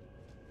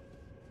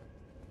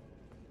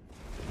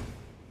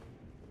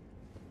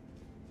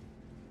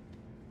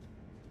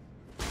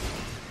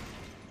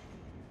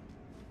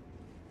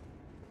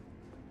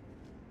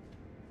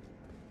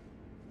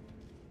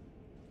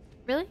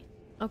 Really?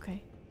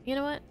 Okay. You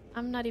know what?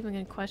 I'm not even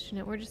gonna question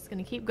it. We're just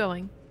gonna keep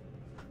going.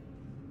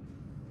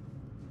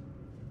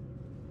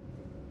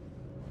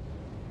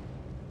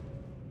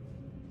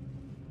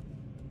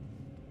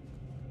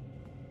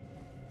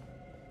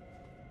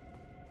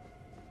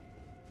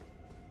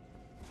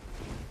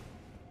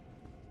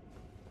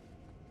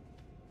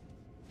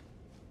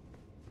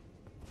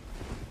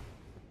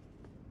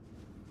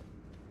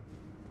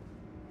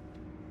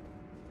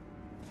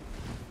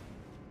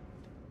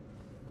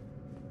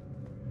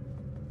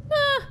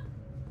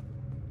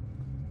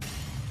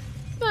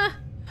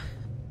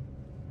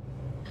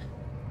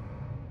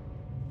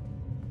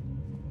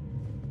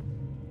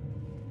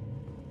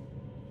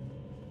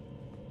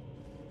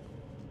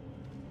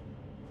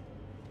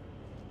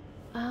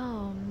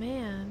 Oh,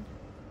 man.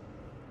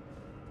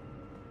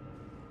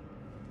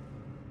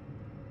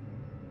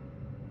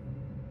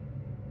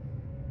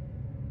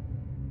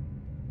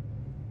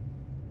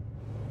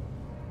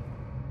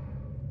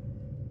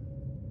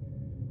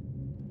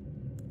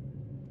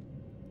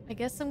 I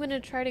guess I'm gonna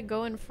try to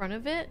go in front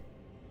of it.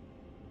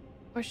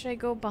 Or should I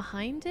go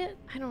behind it?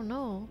 I don't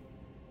know.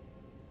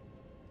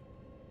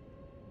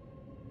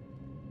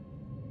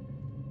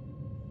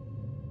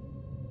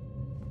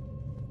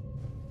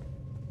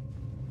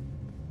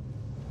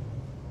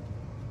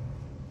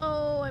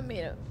 Oh, I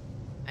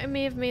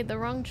may have made the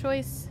wrong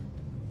choice.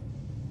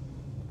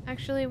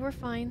 Actually, we're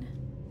fine.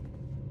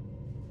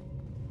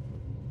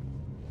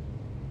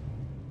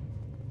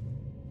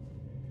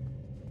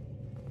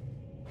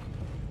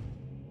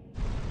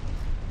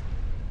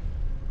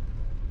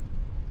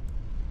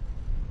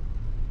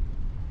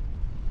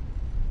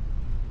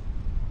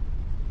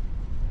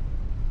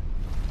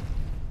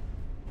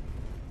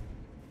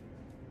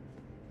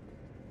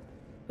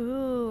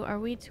 Ooh, are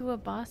we to a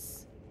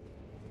boss?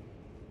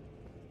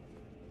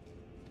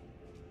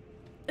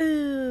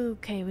 Ooh,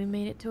 okay, we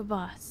made it to a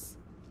boss.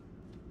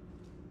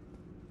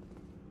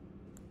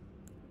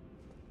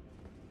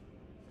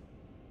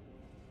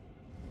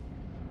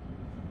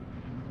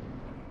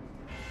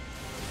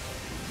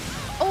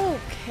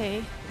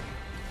 Okay.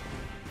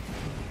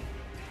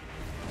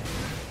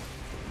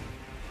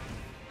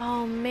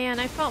 Oh man,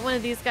 I fought one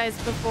of these guys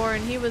before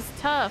and he was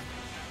tough.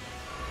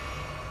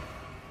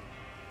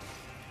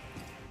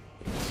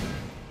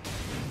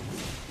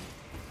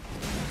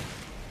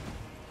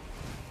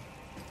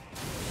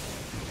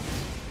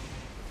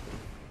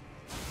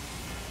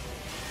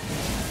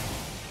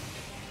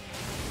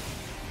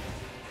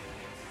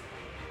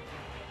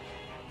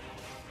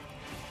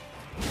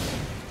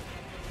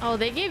 Oh,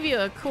 they gave you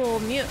a cool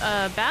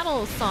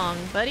battle song,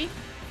 buddy.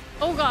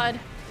 Oh god.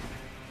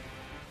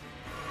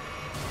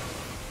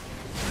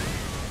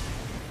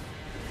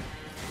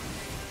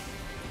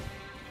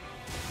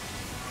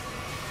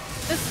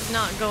 This is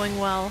not going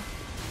well.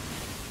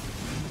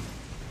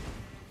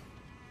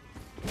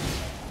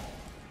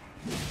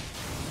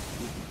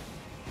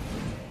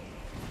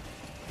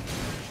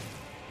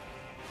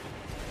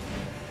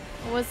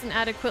 I wasn't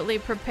adequately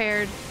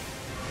prepared.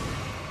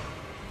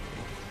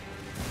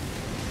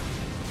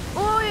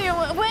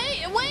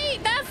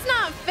 Wait, that's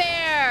not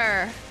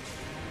fair.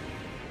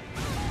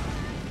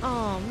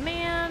 Oh,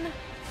 man.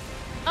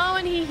 Oh,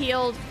 and he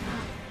healed.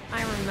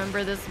 I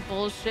remember this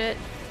bullshit.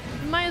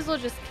 You might as well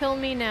just kill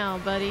me now,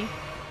 buddy.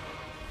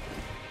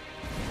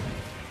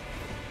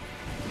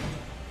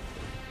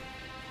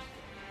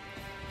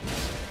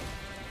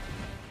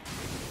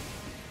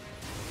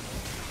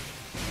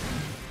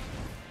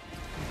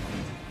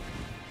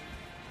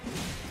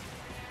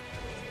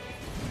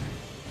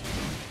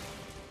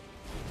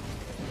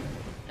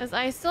 As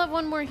I still have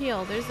one more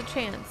heal, there's a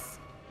chance.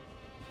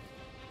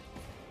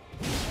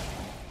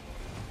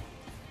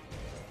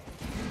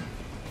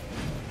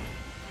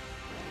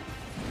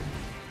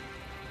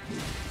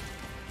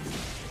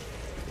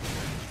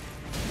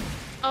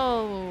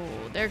 Oh,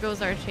 there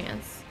goes our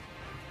chance.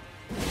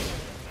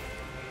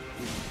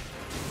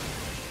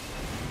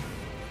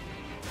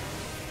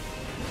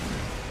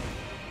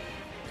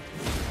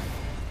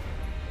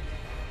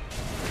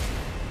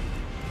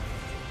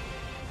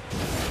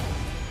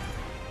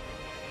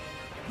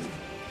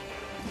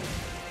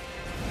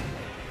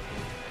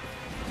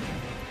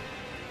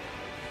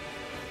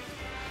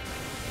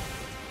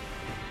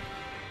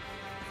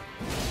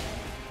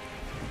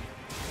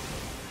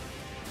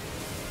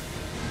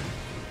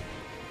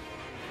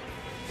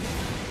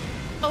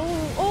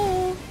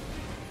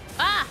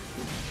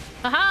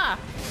 Haha!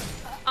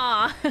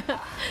 Aw.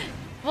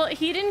 Well,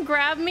 he didn't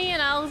grab me,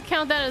 and I'll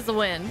count that as a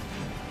win.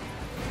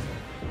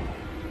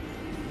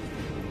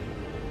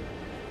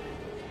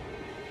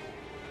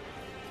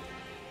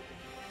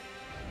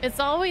 It's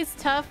always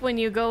tough when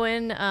you go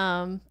in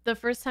the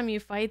first time you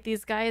fight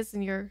these guys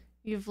and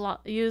you've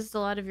used a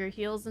lot of your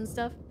heals and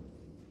stuff.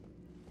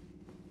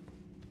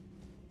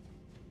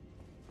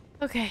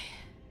 Okay.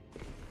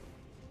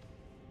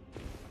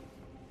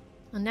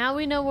 Well, now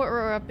we know what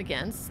we're up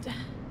against.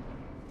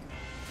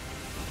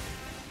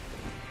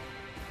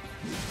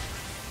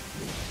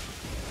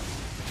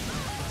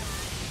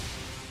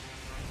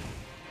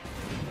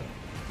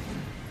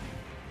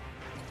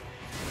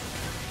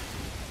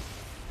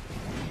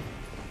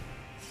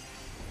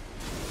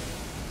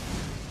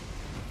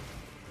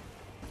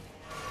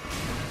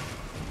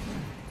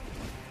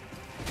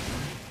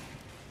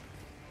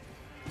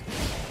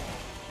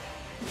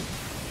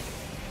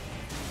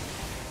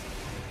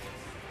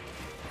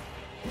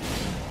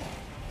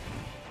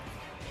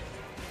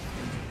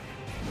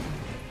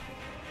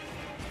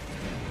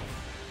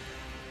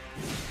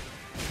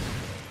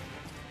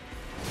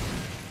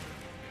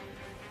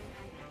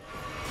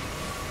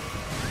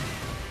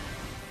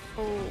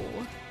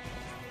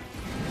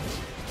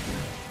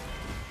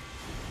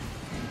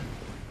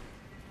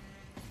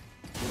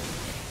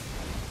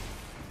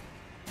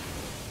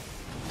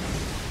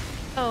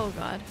 Oh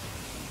god.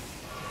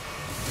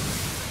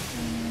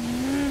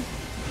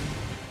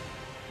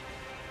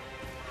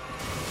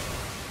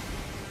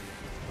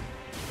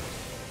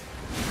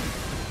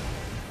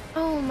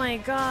 Oh my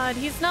god,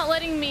 he's not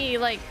letting me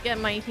like get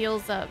my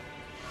heals up.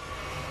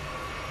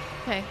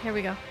 Okay, here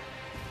we go.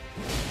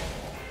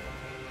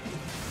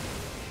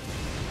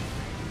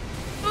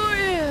 Oh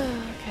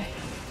yeah. Okay.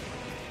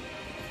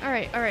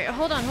 All right.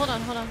 Hold on.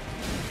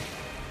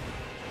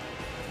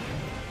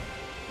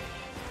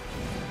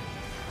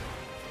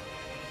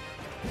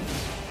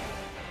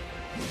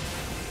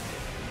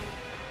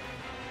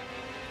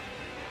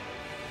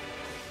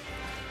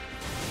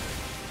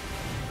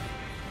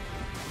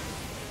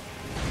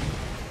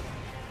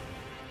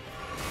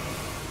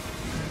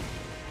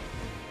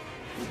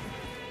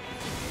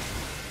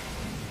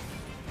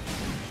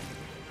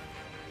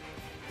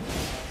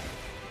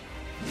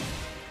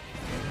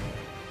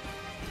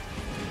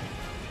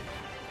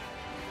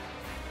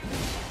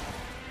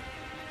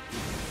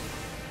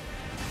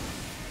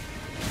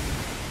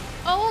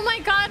 Oh my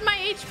god, my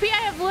HP!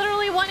 I have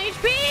literally 1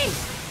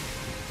 HP!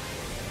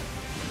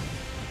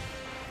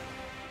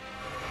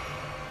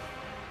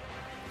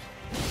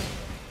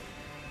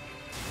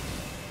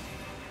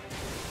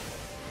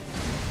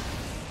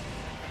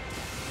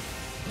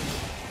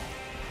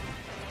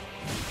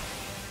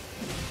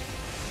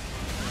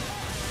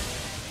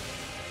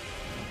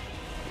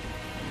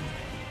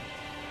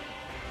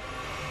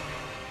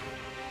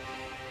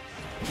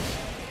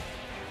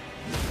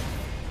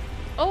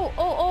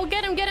 Oh,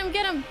 get him!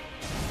 Get him!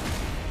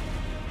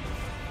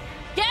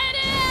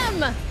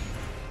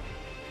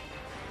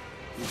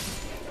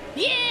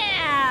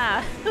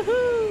 Yeah!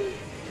 Oh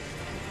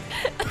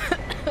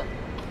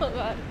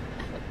god.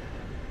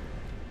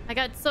 I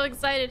got so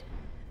excited.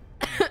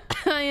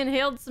 I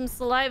inhaled some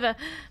saliva.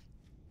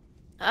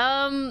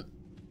 What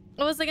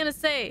was I gonna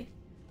say?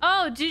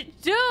 Oh, dude,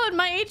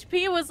 my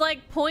HP was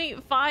like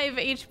 0.5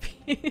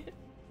 HP.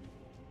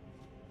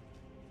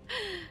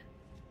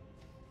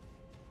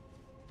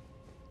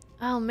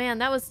 Oh man,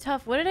 that was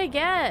tough. What did I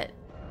get?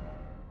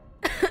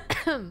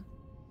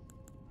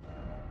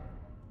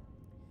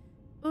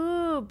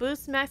 Ooh,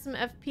 boost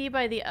maximum FP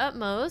by the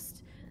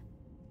utmost.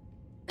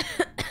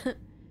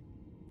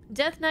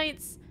 Death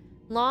Knight's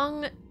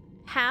long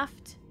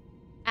haft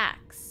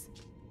axe.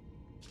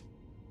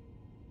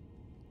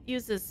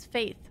 Uses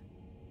faith.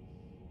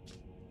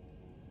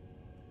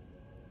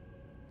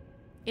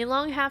 A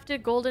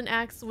long-hafted golden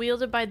axe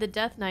wielded by the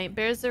Death Knight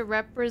bears a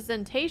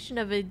representation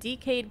of a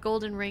decayed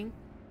golden ring,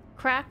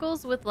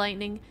 crackles with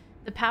lightning,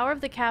 the power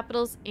of the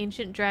capital's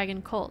ancient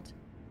dragon cult.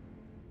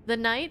 The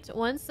knight,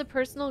 once the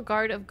personal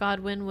guard of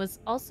Godwyn, was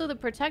also the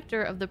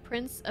protector of the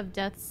Prince of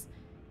Death's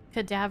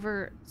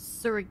cadaver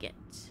surrogate.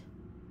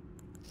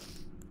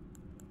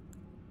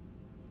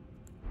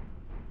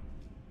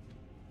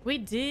 We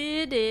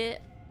did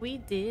it. We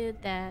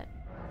did that.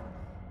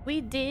 We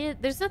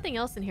did. There's nothing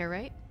else in here,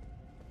 right?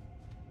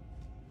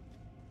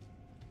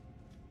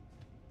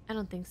 I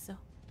don't think so.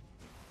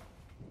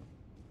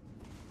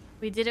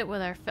 We did it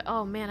with our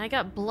oh man, I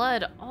got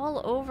blood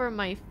all over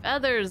my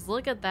feathers.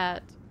 Look at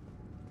that.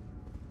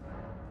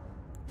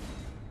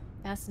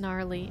 That's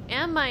gnarly.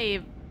 And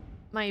my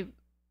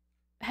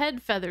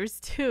head feathers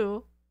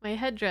too. My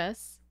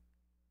headdress.